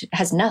this, which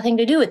has nothing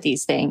to do with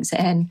these things.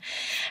 And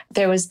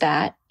there was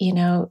that,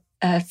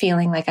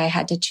 feeling like I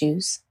had to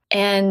choose.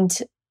 And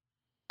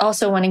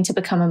also wanting to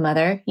become a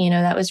mother,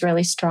 that was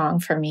really strong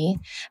for me.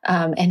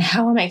 And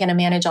how am I going to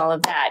manage all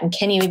of that? And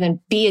can you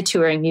even be a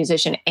touring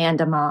musician and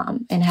a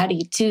mom? And how do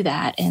you do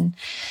that? And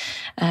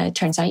it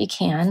turns out you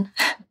can.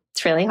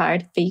 It's really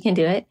hard, but you can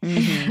do it.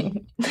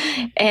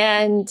 Mm-hmm.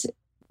 And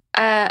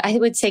I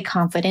would say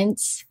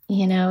confidence,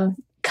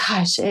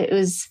 gosh,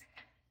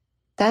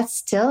 that's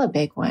still a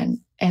big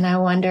one. And I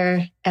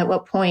wonder at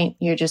what point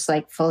you're just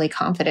like fully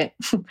confident.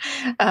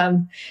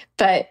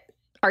 But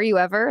are you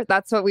ever?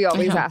 That's what we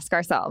always ask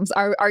ourselves.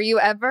 Are you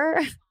ever?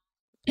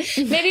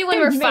 Maybe when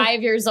we're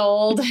 5 years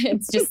old,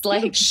 it's just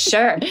like,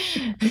 sure.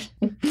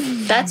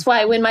 That's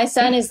why when my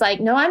son is like,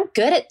 no, I'm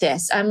good at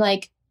this, I'm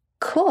like,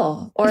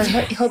 cool. Or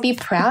he'll be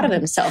proud of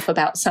himself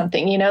about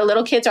something. You know,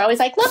 little kids are always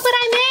like, look what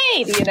I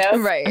made, you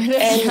know? Right.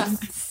 And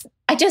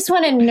I just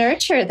want to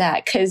nurture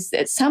that, because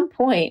at some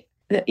point,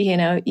 you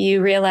know,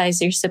 you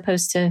realize you're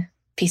supposed to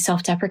be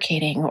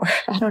self-deprecating, or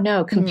I don't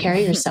know, compare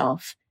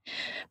yourself.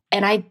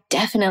 And I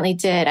definitely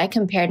did. I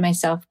compared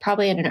myself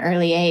probably at an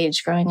early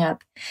age growing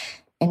up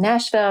in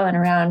Nashville and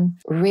around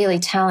really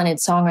talented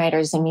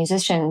songwriters and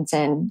musicians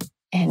and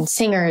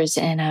singers.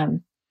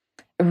 And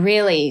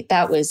really,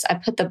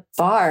 I put the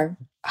bar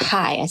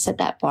high. I set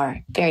that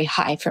bar very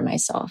high for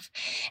myself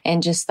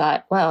and just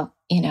thought, well,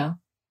 you know,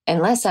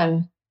 unless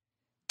I'm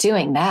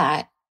doing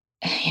that,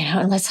 you know,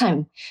 unless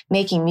I'm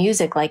making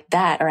music like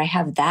that, or I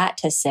have that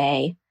to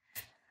say,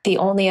 the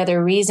only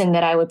other reason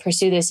that I would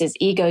pursue this is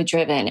ego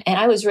driven. And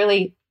I was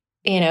really,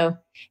 you know,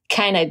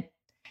 kind of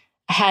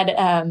had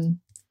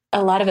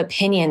a lot of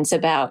opinions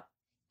about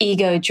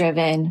ego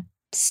driven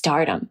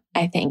stardom,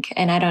 I think.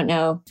 And I don't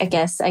know, I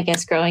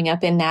guess growing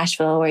up in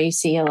Nashville, where you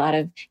see a lot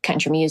of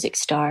country music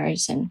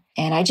stars, and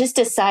I just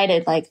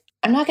decided, like,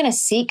 I'm not going to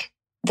seek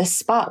the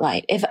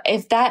spotlight.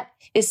 If that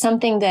is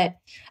something that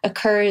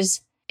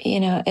occurs,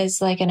 you know,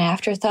 as like an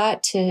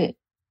afterthought to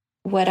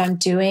what I'm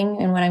doing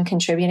and what I'm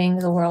contributing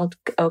to the world,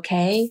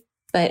 okay.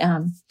 But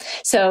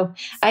so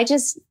I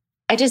just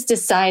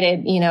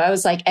decided, you know, I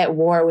was like at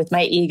war with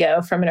my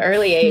ego from an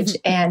early age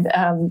and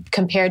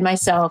compared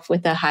myself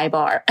with a high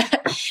bar.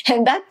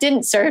 And that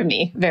didn't serve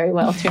me very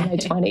well through my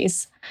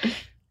 20s,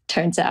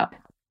 turns out.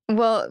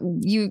 Well,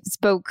 you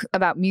spoke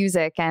about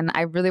music, and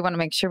I really want to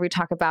make sure we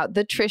talk about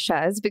the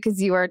Trishas,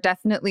 because you are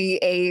definitely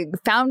a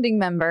founding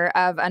member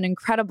of an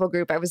incredible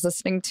group. I was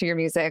listening to your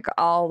music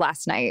all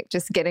last night,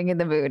 just getting in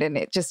the mood, and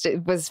it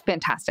was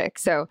fantastic.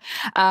 So,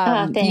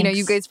 you know,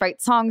 you guys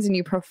write songs and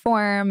you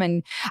perform,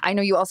 and I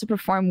know you also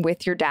perform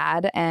with your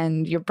dad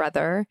and your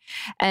brother.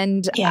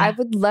 And I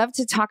would love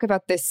to talk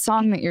about this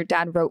song that your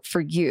dad wrote for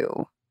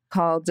you,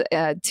 called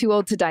Too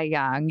Old to Die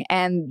Young,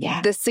 and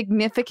the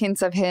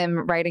significance of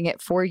him writing it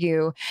for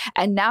you,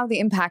 and now the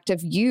impact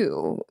of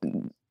you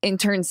in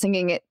turn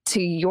singing it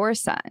to your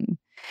son.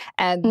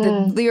 And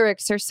the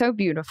lyrics are so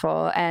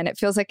beautiful, and it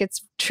feels like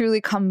it's truly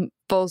come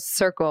full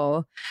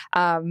circle.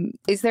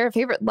 Is there a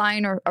favorite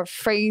line or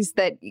phrase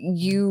that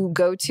you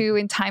go to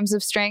in times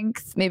of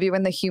strength, maybe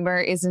when the humor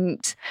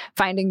isn't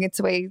finding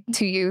its way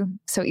to you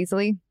so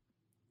easily?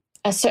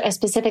 A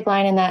specific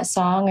line in that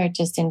song, or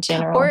just in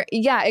general? Or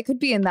it could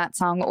be in that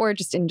song, or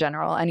just in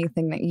general,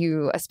 anything that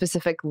a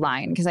specific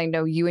line, because I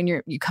know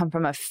you come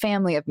from a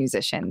family of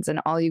musicians,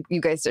 and all you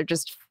guys are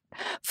just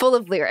full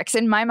of lyrics.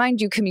 In my mind,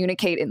 you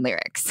communicate in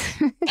lyrics.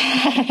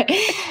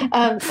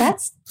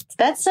 That's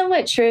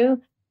somewhat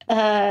true.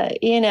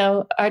 You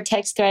know, our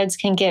text threads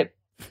can get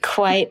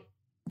quite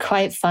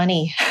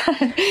funny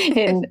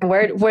in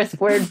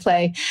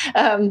wordplay.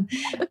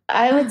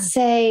 I would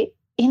say,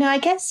 you know, I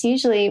guess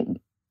usually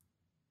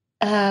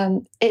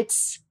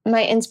it's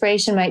my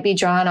inspiration might be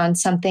drawn on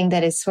something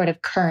that is sort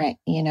of current,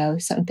 you know,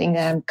 something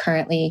that I'm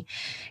currently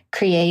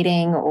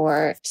creating,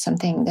 or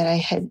something that I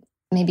had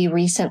maybe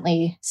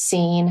recently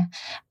seen.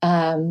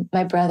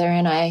 My brother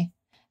and I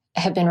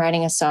have been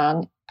writing a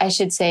song. I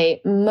should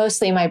say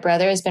mostly my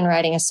brother has been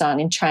writing a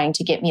song and trying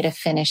to get me to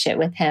finish it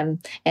with him.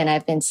 And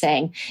I've been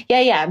saying,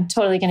 yeah, I'm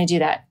totally going to do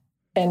that.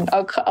 And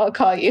I'll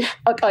call you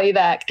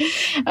back.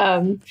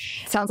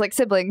 Sounds like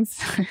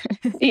siblings.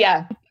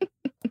 Yeah.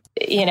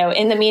 You know,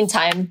 in the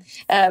meantime,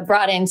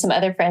 brought in some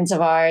other friends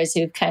of ours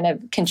who've kind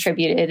of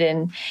contributed,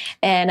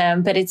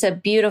 and but it's a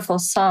beautiful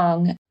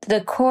song.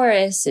 The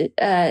chorus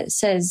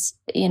says,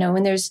 you know,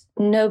 when there's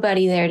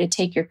nobody there to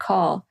take your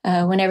call,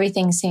 when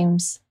everything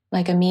seems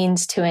like a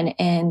means to an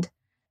end,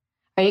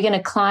 are you going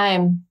to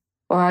climb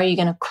or are you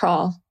going to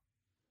crawl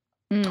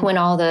when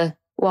all the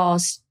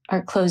walls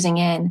are closing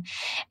in?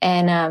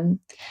 And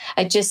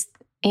I just,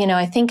 you know,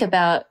 I think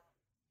about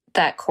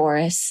that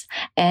chorus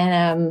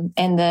and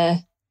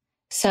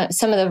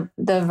some of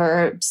the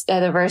verbs,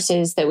 the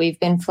verses that we've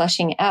been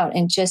fleshing out,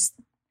 and just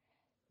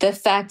the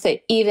fact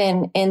that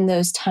even in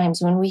those times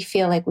when we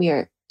feel like we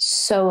are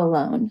so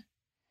alone,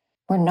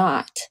 we're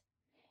not.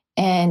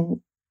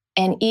 And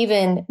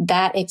even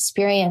that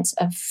experience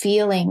of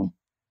feeling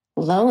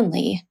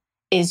lonely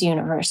is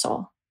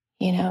universal.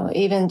 You know,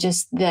 even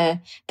just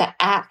the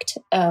act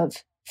of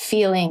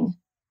feeling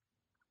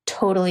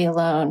totally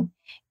alone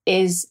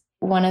is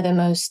one of the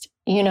most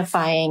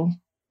unifying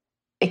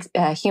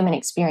human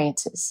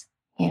experiences,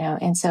 you know?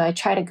 And so I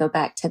try to go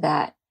back to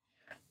that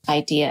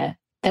idea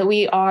that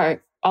we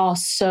are all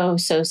so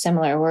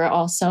similar. We're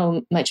all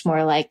so much more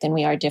alike than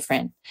we are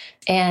different.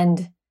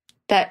 And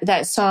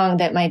that song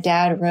that my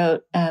dad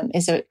wrote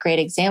is a great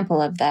example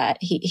of that.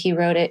 He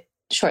wrote it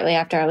shortly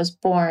after I was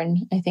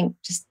born, I think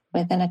just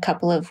within a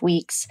couple of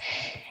weeks.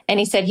 And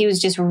he said he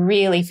was just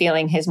really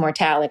feeling his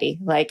mortality.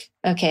 Like,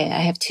 okay, I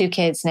have 2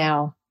 kids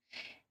now,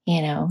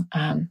 you know,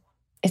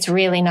 it's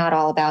really not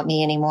all about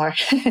me anymore.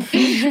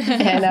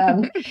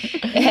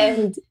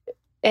 And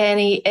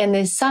And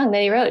this song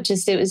that he wrote,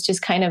 it was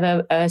just kind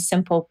of a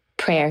simple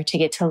prayer to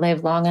get to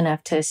live long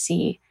enough to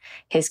see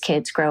his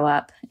kids grow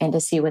up and to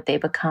see what they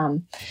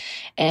become.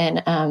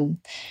 And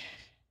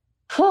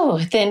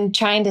then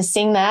trying to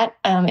sing that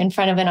in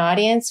front of an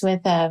audience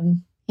with,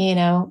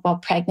 while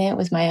pregnant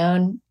with my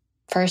own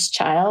first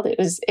child,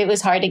 it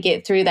was hard to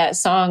get through that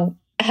song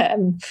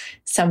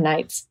some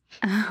nights.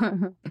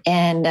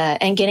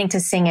 And getting to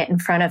sing it in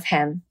front of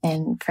him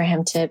and for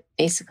him to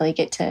basically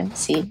get to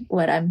see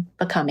what I'm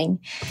becoming.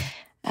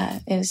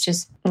 It was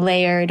just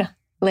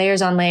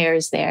layers on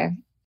layers there.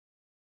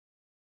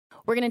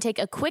 We're going to take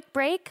a quick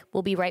break.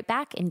 We'll be right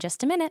back in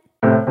just a minute.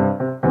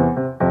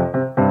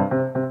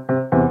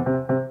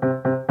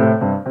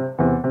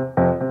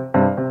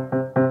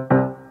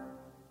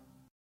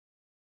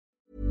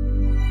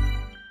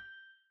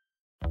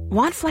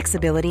 Want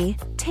flexibility?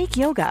 Take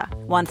yoga.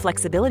 Want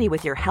flexibility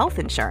with your health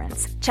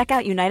insurance? Check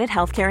out United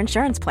Healthcare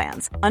Insurance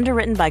Plans.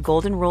 Underwritten by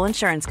Golden Rule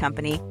Insurance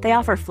Company, they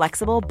offer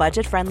flexible,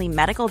 budget-friendly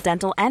medical,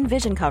 dental, and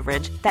vision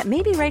coverage that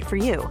may be right for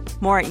you.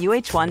 More at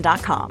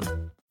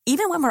uh1.com.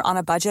 Even when we're on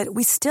a budget,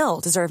 we still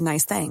deserve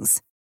nice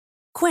things.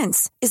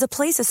 Quince is a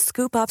place to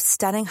scoop up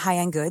stunning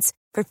high-end goods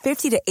for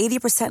 50 to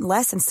 80%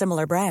 less than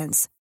similar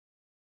brands.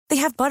 They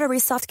have buttery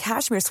soft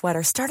cashmere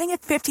sweaters starting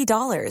at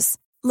 $50.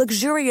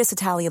 Luxurious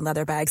Italian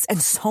leather bags, and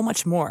so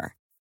much more.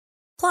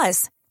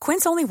 Plus,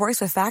 Quince only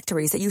works with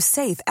factories that use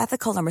safe,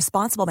 ethical, and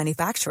responsible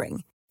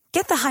manufacturing.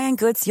 Get the high-end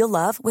goods you'll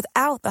love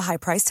without the high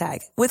price tag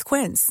with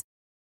Quince.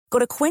 Go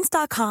to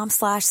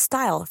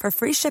quince.com/style for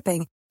free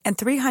shipping and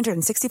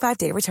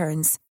 365-day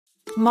returns.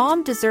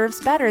 Mom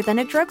deserves better than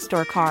a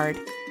drugstore card.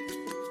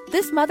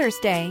 This Mother's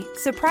Day,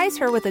 surprise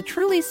her with a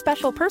truly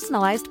special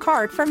personalized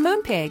card from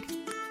Moonpig.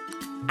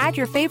 Add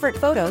your favorite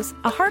photos,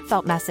 a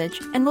heartfelt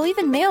message, and we'll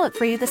even mail it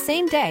for you the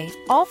same day,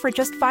 all for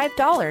just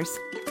 $5.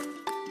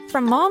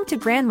 From mom to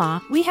grandma,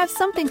 we have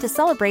something to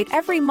celebrate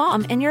every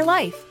mom in your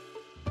life.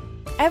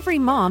 Every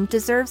mom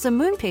deserves a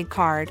Moonpig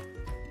card.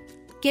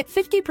 Get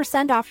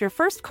 50% off your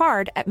first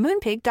card at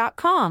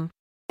Moonpig.com.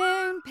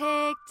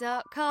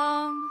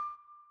 Moonpig.com.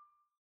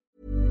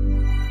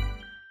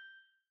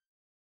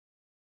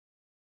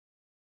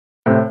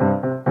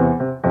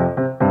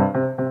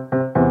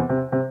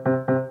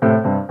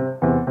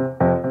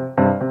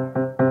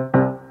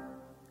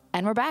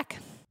 And we're back.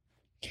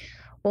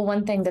 Well,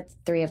 one thing that the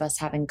three of us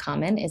have in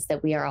common is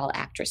that we are all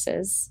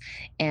actresses,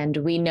 and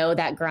we know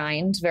that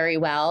grind very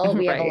well.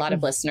 We have a lot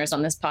of listeners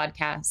on this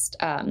podcast,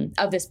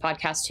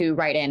 who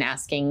write in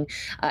asking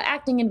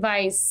acting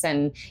advice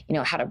and,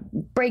 how to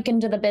break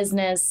into the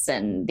business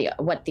and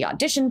what the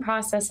audition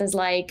process is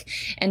like.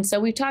 And so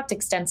we've talked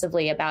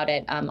extensively about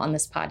it on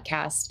this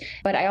podcast.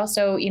 But I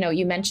also,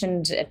 you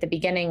mentioned at the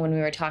beginning when we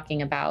were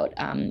talking about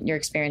your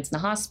experience in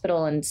the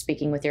hospital and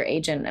speaking with your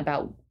agent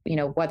about,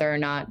 whether or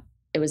not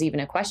it was even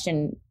a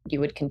question you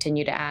would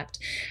continue to act.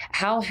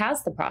 How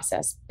has the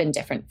process been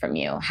different from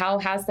you? How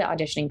has the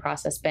auditioning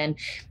process been?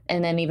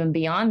 And then even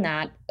beyond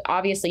that,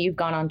 obviously you've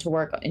gone on to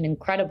work in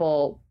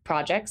incredible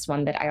projects,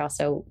 one that I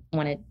also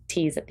want to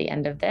tease at the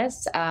end of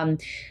this.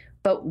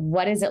 But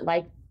what is it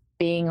like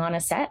being on a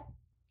set?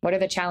 What are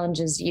the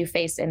challenges you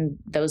face in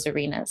those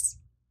arenas?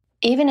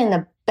 Even in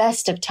the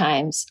best of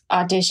times,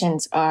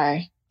 auditions are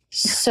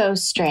so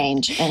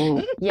strange,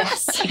 and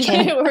yes,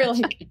 we're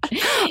like,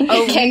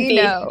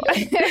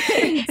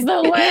 it's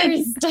the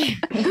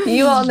worst.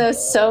 You all know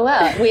so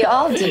well. We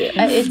all do.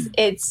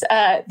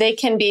 They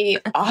can be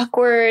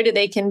awkward.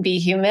 They can be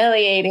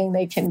humiliating.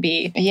 They can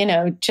be,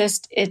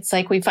 it's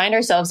like we find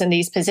ourselves in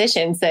these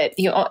positions that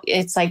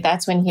it's like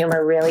that's when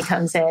humor really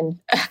comes in.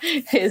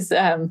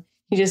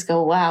 You just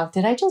go, wow,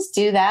 did I just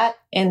do that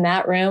in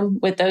that room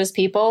with those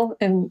people?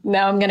 And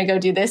now I'm going to go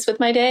do this with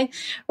my day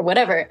or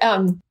whatever.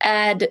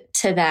 Add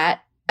to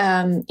that,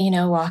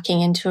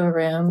 walking into a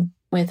room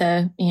with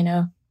a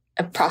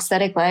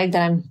prosthetic leg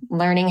that I'm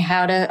learning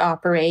how to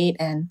operate.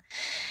 And,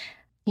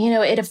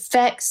 it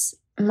affects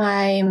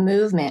my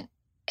movement.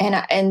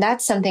 And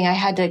that's something I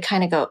had to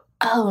kind of go,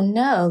 oh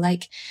no,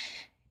 like,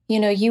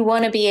 you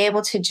want to be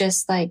able to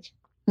just like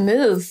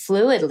move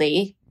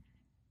fluidly,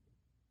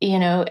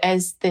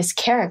 as this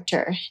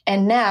character.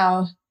 And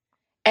now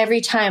every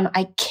time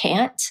I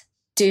can't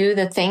do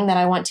the thing that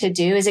I want to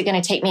do, is it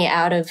going to take me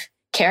out of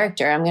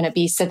character? I'm going to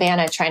be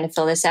Savannah trying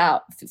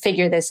to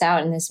figure this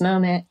out in this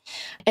moment.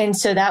 And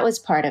so that was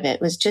part of it,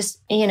 was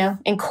just,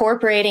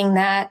 incorporating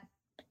that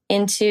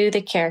into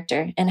the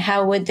character and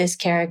how would this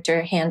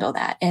character handle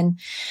that? And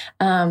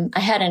I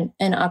had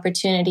an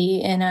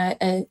opportunity in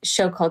a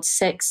show called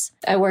Six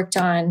I worked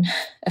on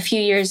a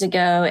few years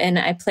ago, and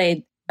I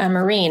played a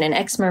Marine, an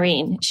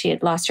ex-Marine. She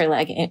had lost her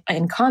leg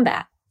in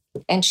combat.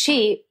 And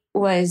she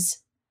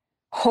was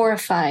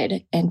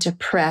horrified and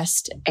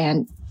depressed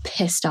and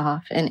pissed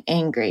off and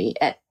angry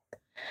at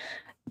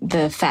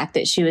the fact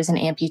that she was an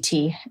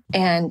amputee.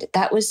 And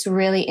that was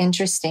really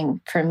interesting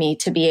for me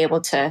to be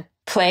able to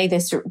play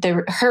this.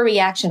 Her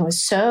reaction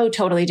was so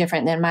totally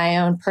different than my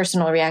own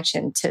personal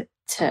reaction to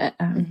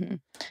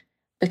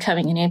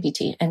becoming an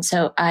amputee. And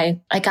so I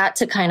got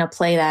to kind of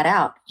play that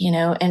out,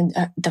 and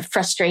the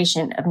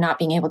frustration of not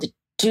being able to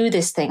do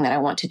this thing that I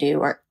want to do,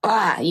 or,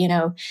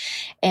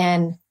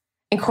 and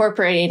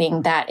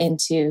incorporating that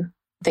into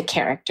the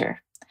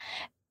character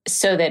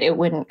so that it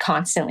wouldn't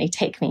constantly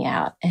take me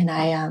out. And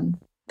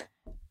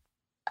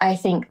I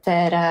think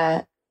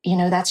that,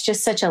 that's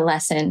just such a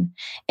lesson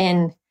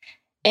in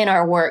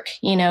our work,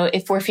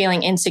 if we're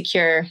feeling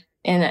insecure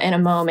in a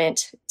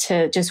moment,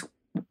 to just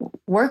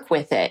work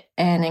with it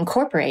and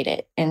incorporate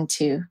it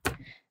into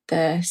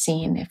the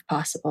scene if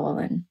possible.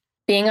 And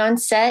being on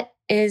set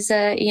is,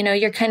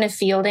 you're kind of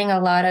fielding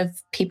a lot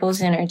of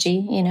people's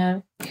energy,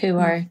 who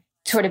are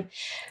sort of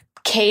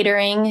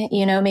catering,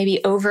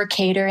 maybe over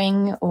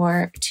catering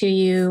or to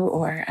you,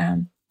 or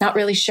not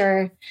really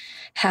sure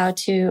how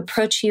to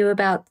approach you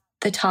about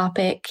the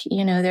topic.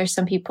 There's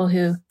some people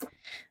who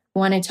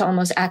wanted to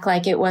almost act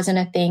like it wasn't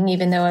a thing,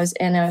 even though I was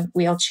in a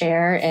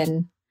wheelchair,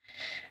 and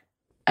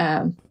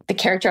the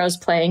character I was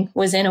playing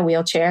was in a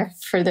wheelchair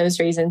for those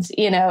reasons,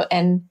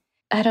 and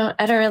I don't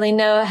really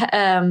know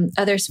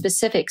other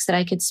specifics that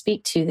I could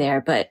speak to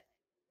there, but.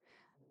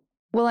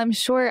 Well, I'm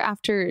sure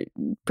after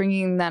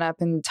bringing that up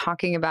and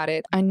talking about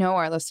it, I know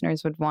our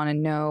listeners would want to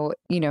know,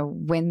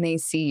 when they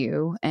see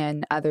you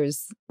and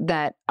others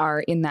that are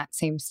in that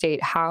same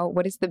state,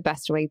 what is the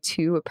best way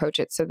to approach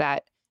it so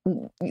that,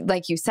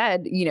 like you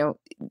said,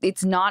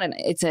 it's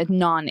a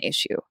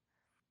non-issue.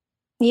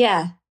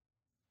 Yeah.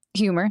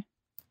 Humor.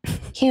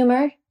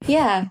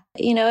 Yeah.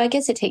 I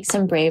guess it takes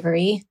some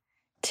bravery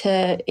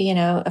to,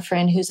 a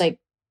friend who's like,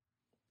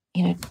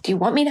 do you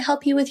want me to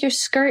help you with your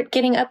skirt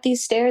getting up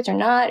these stairs or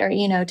not? Or,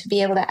 to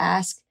be able to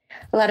ask.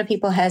 A lot of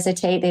people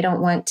hesitate. They don't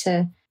want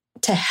to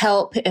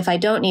help if I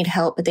don't need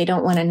help, but they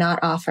don't want to not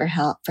offer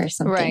help for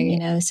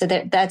something, right. So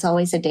that's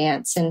always a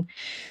dance. And,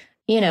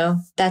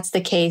 that's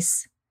the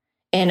case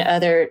in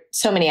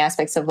so many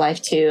aspects of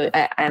life too.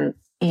 I'm,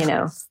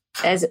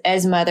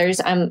 as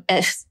mothers, I'm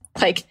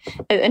like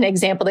an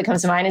example that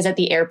comes to mind is at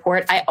the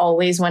airport. I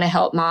always want to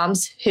help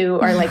moms who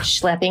are like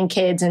schlepping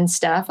kids and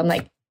stuff. I'm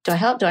like, do I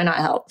help? Do I not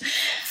help?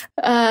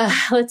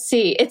 Let's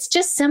see. It's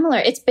just similar.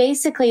 It's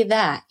basically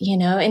that,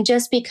 and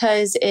just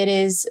because it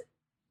is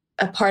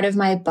a part of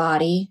my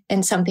body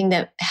and something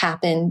that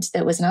happened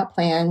that was not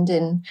planned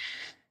and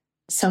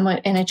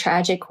somewhat in a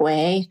tragic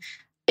way,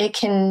 it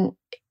can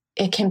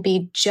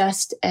be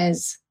just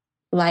as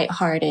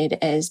lighthearted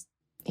as,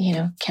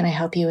 can I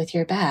help you with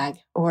your bag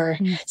or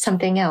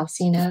something else?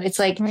 It's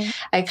like, right.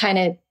 I kind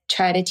of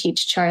try to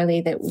teach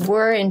Charlie that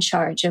we're in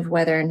charge of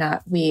whether or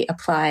not we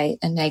apply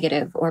a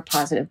negative or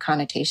positive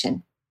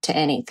connotation to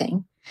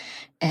anything.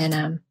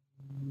 And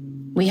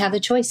we have the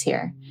choice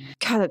here.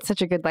 God, that's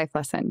such a good life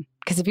lesson.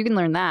 Because if you can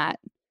learn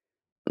that,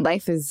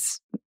 life is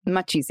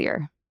much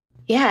easier.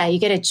 Yeah, you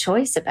get a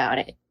choice about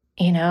it.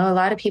 A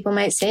lot of people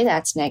might say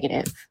that's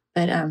negative,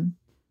 but I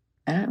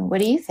don't know, what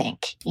do you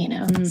think?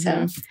 Mm-hmm.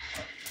 So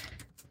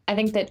I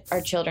think that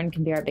our children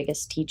can be our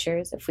biggest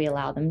teachers if we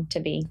allow them to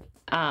be.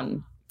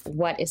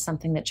 What is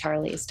something that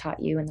Charlie has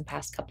taught you in the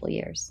past couple of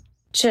years?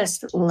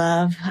 Just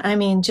love. I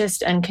mean,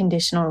 just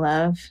unconditional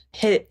love.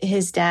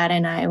 His dad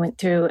and I went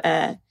through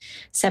a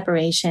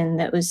separation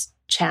that was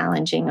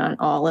challenging on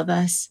all of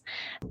us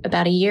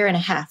about 1.5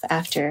 years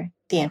after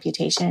the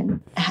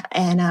amputation.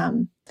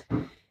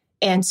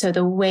 And so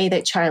the way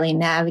that Charlie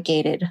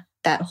navigated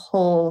that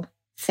whole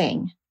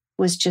thing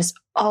was just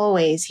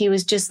always, he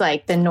was just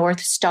like the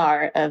North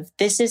Star of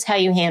this is how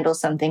you handle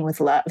something with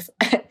love,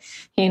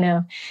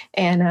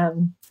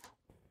 and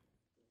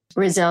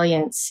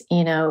resilience,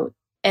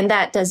 and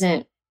that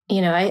doesn't,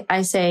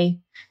 I say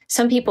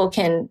some people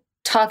can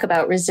talk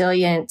about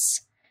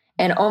resilience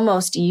and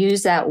almost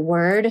use that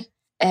word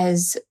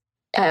as,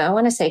 I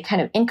want to say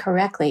kind of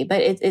incorrectly,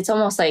 but it's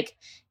almost like,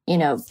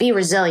 be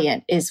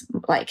resilient is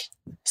like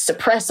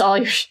suppress all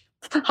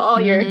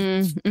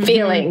your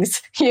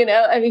feelings,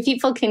 I mean,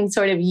 people can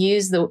sort of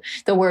use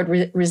the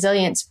word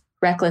resilience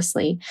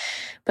recklessly,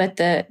 but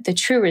the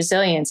true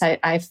resilience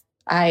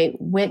I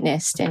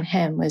witnessed in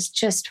him was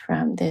just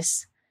from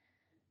this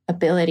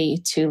ability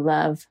to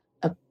love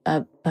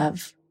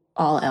above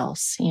all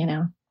else,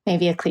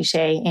 maybe a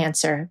cliche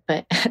answer,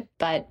 but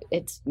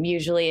it's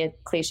usually a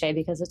cliche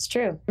because it's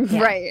true.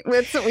 Yeah. Right.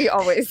 That's what we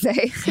always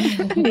say.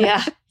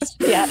 Yeah.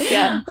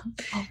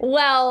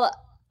 Well,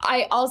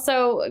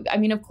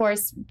 of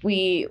course,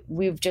 we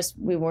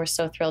were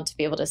so thrilled to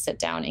be able to sit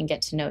down and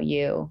get to know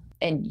you,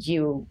 and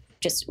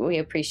we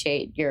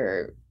appreciate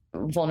your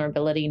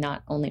vulnerability,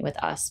 not only with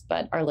us,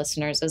 but our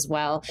listeners as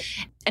well.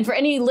 And for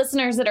any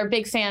listeners that are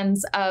big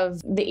fans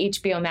of the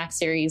HBO Max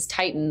series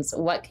Titans,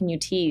 what can you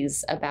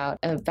tease about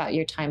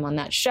your time on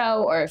that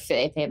show? Or if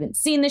they haven't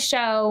seen the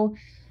show?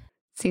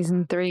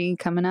 Season 3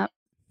 coming up.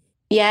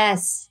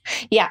 Yes.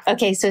 Yeah.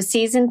 Okay. So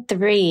season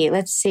 3,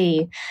 let's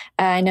see.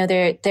 I know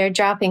they're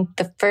dropping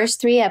the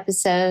first 3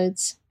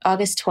 episodes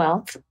August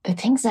 12th. The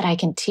things that I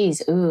can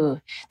tease.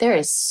 Ooh, there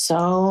is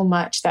so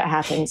much that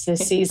happens this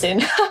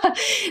season.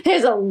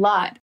 There's a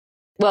lot.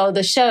 Well,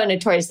 the show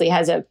notoriously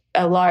has a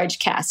large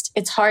cast.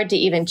 It's hard to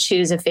even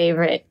choose a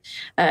favorite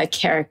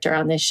character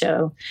on this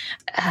show.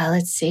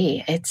 Let's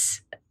see.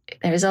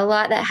 There's a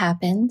lot that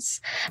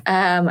happens.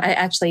 I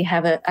actually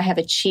have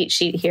a cheat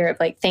sheet here of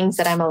like things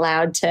that I'm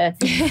allowed to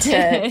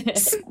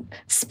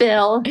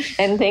spill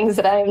and things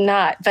that I'm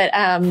not. But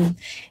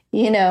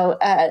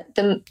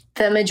the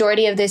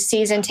majority of this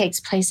season takes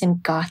place in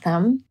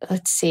Gotham.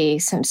 Let's see,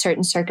 some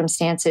certain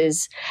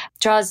circumstances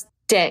draws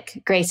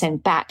Dick Grayson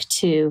back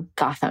to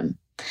Gotham,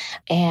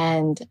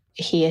 and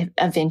he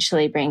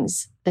eventually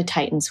brings the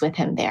Titans with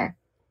him there.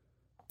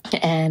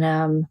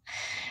 And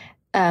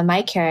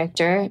my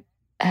character,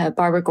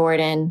 Barbara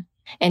Gordon,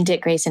 and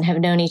Dick Grayson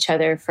have known each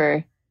other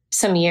for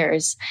some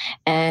years,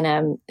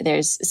 and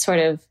there's sort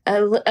of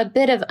a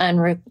bit of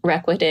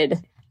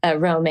unrequited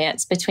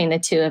romance between the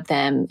two of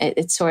them.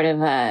 It's sort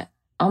of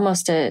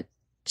almost a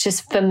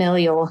just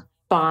familial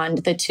bond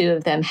the two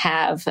of them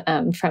have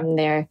from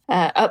their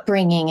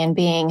upbringing and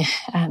being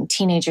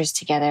teenagers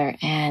together.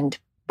 And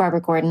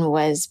Barbara Gordon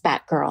was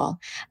Batgirl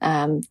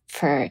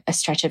for a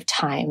stretch of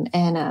time,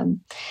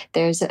 and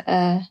there's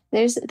a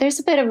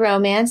bit of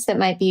romance that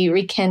might be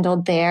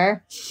rekindled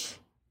there,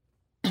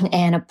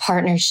 and a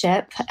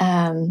partnership.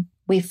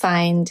 We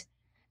find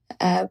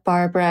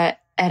Barbara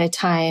at a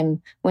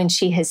time when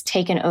she has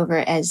taken over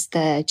as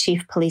the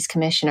chief police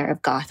commissioner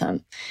of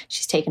Gotham.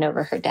 She's taken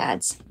over her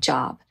dad's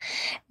job,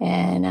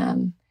 and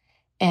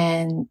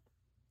I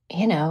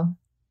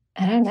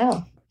don't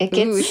know.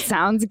 It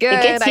sounds good.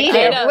 It gets heated.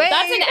 I know.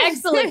 That's an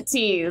excellent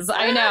tease.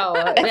 I know.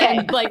 Okay.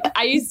 And,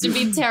 I used to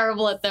be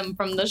terrible at them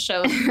from the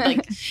show.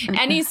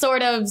 Any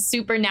sort of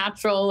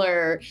supernatural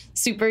or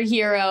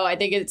superhero, I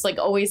think it's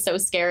always so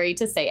scary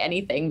to say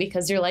anything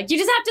because you're you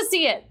just have to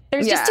see it.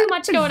 There's just too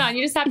much going on.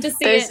 You just have to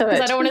see it because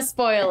I don't want to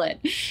spoil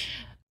it.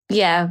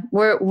 Yeah,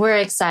 we're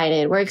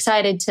excited. We're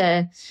excited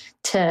to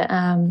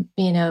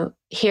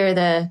hear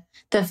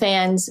the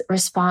fans'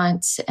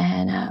 response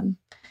and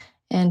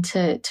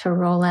to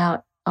roll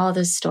out all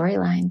those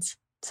storylines.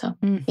 So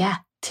yeah,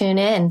 tune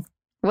in.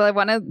 Well, I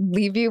want to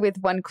leave you with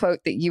one quote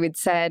that you had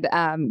said,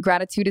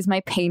 gratitude is my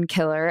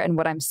painkiller. And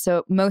what I'm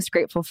so most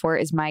grateful for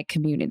is my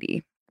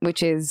community,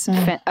 which is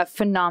a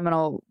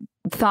phenomenal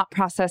thought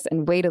process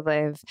and way to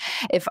live.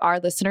 If our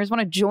listeners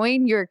want to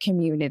join your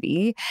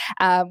community,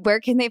 where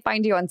can they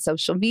find you on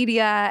social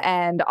media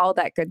and all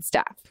that good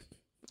stuff?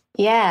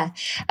 Yeah.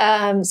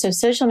 So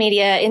social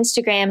media,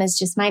 Instagram is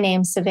just my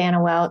name,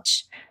 Savannah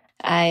Welch.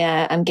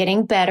 I'm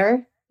getting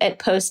better at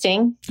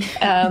posting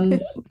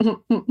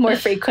more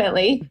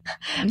frequently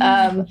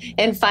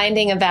and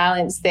finding a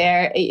balance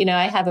there.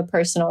 I have a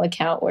personal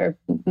account where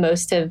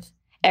most of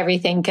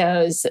everything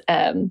goes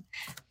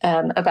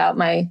about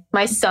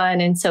my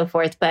son and so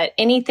forth, but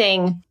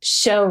anything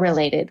show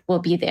related will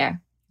be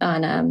there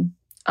on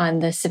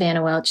the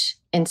Savannah Welch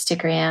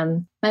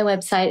Instagram. My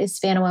website is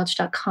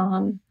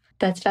savannahwelch.com.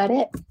 That's about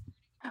it.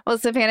 Well,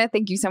 Savannah,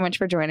 thank you so much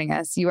for joining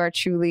us. You are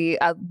truly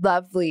a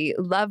lovely,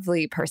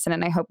 lovely person.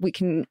 And I hope we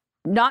can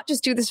not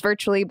just do this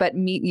virtually, but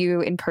meet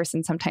you in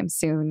person sometime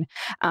soon.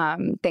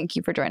 Thank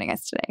you for joining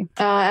us today.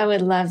 I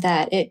would love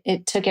that.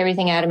 It took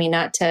everything out of me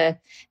not to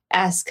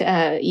ask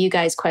you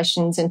guys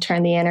questions and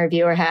turn the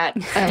interviewer hat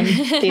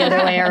the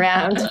other way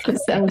around.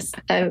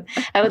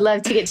 I would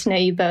love to get to know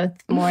you both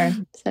more.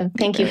 So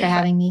thank you for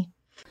having me.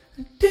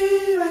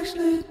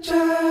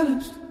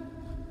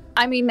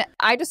 I mean,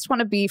 I just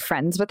want to be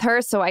friends with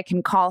her so I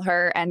can call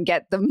her and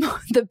get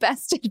the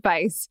best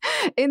advice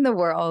in the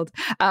world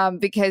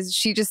because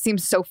she just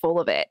seems so full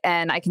of it.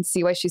 And I can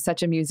see why she's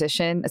such a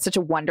musician, such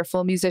a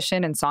wonderful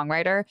musician and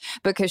songwriter,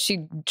 because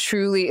she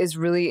truly is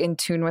really in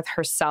tune with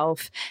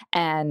herself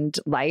and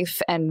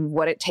life and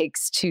what it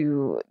takes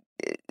to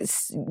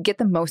get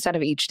the most out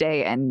of each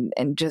day. And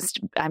I'm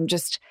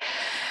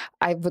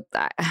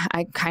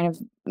kind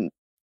of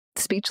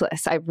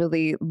speechless. I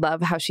really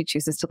love how she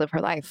chooses to live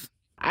her life.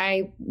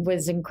 I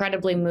was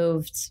incredibly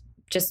moved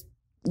just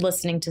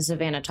listening to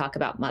Savannah talk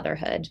about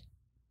motherhood.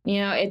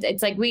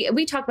 It's like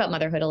we talk about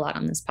motherhood a lot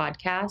on this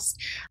podcast.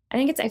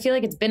 I feel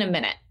like it's been a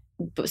minute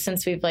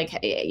since we've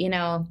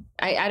I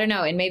don't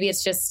know. And maybe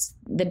it's just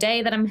the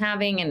day that I'm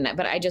having.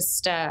 But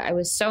I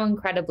was so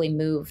incredibly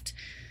moved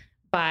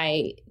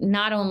by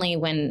not only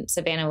when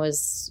Savannah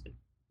was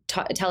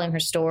telling her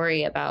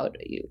story about,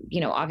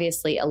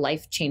 obviously a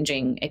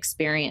life-changing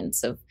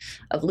experience of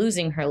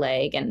losing her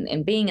leg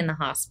and being in the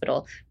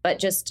hospital, but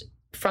just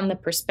from the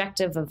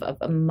perspective of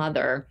a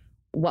mother,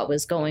 what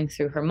was going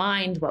through her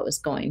mind, what was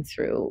going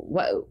through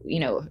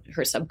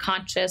her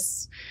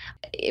subconscious.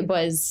 It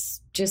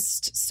was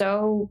just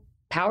so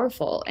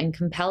powerful and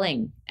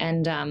compelling.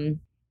 And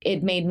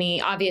it made me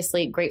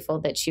obviously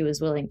grateful that she was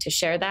willing to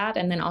share that.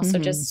 And then also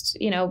just,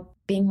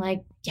 being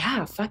like,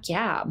 yeah, fuck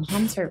yeah,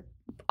 moms are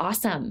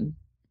awesome.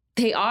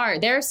 They're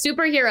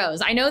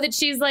superheroes. I know that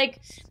she's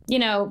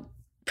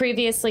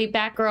previously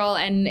Batgirl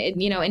and,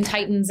 in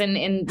Titans and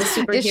in the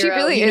superhero she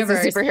really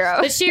universe. Is a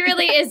superhero. But she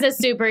really is a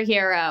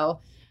superhero.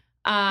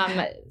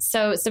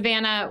 So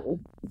Savannah,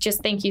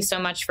 just thank you so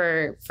much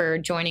for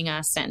joining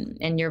us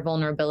and your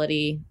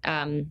vulnerability.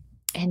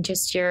 and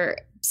just your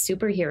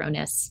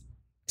superhero-ness.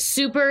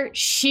 Super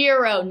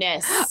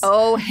shiro-ness.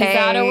 Oh, hey. Is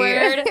that a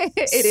word?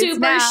 It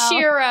Super is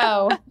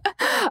shiro.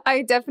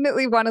 I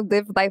definitely want to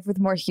live life with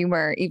more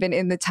humor, even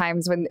in the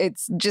times when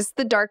it's just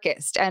the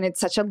darkest. And it's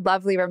such a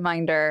lovely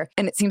reminder.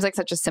 And it seems like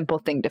such a simple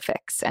thing to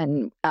fix.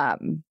 And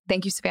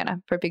thank you,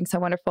 Savannah, for being so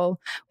wonderful.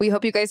 We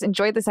hope you guys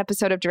enjoyed this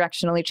episode of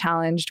Directionally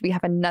Challenged. We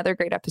have another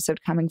great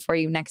episode coming for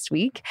you next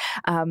week.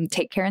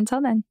 Take care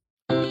until then.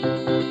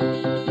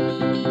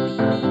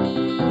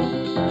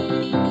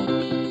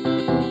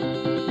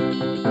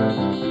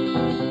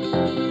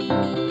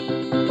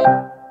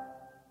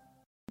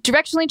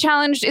 Directionally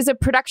Challenged is a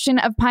production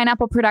of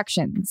Pineapple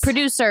Productions.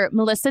 Producer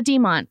Melissa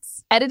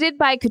DeMonts. Edited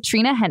by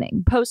Katrina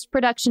Henning.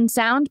 Post-production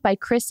sound by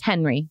Chris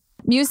Henry.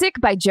 Music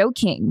by Joe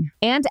King.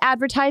 And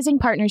advertising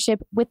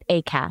partnership with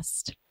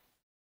Acast.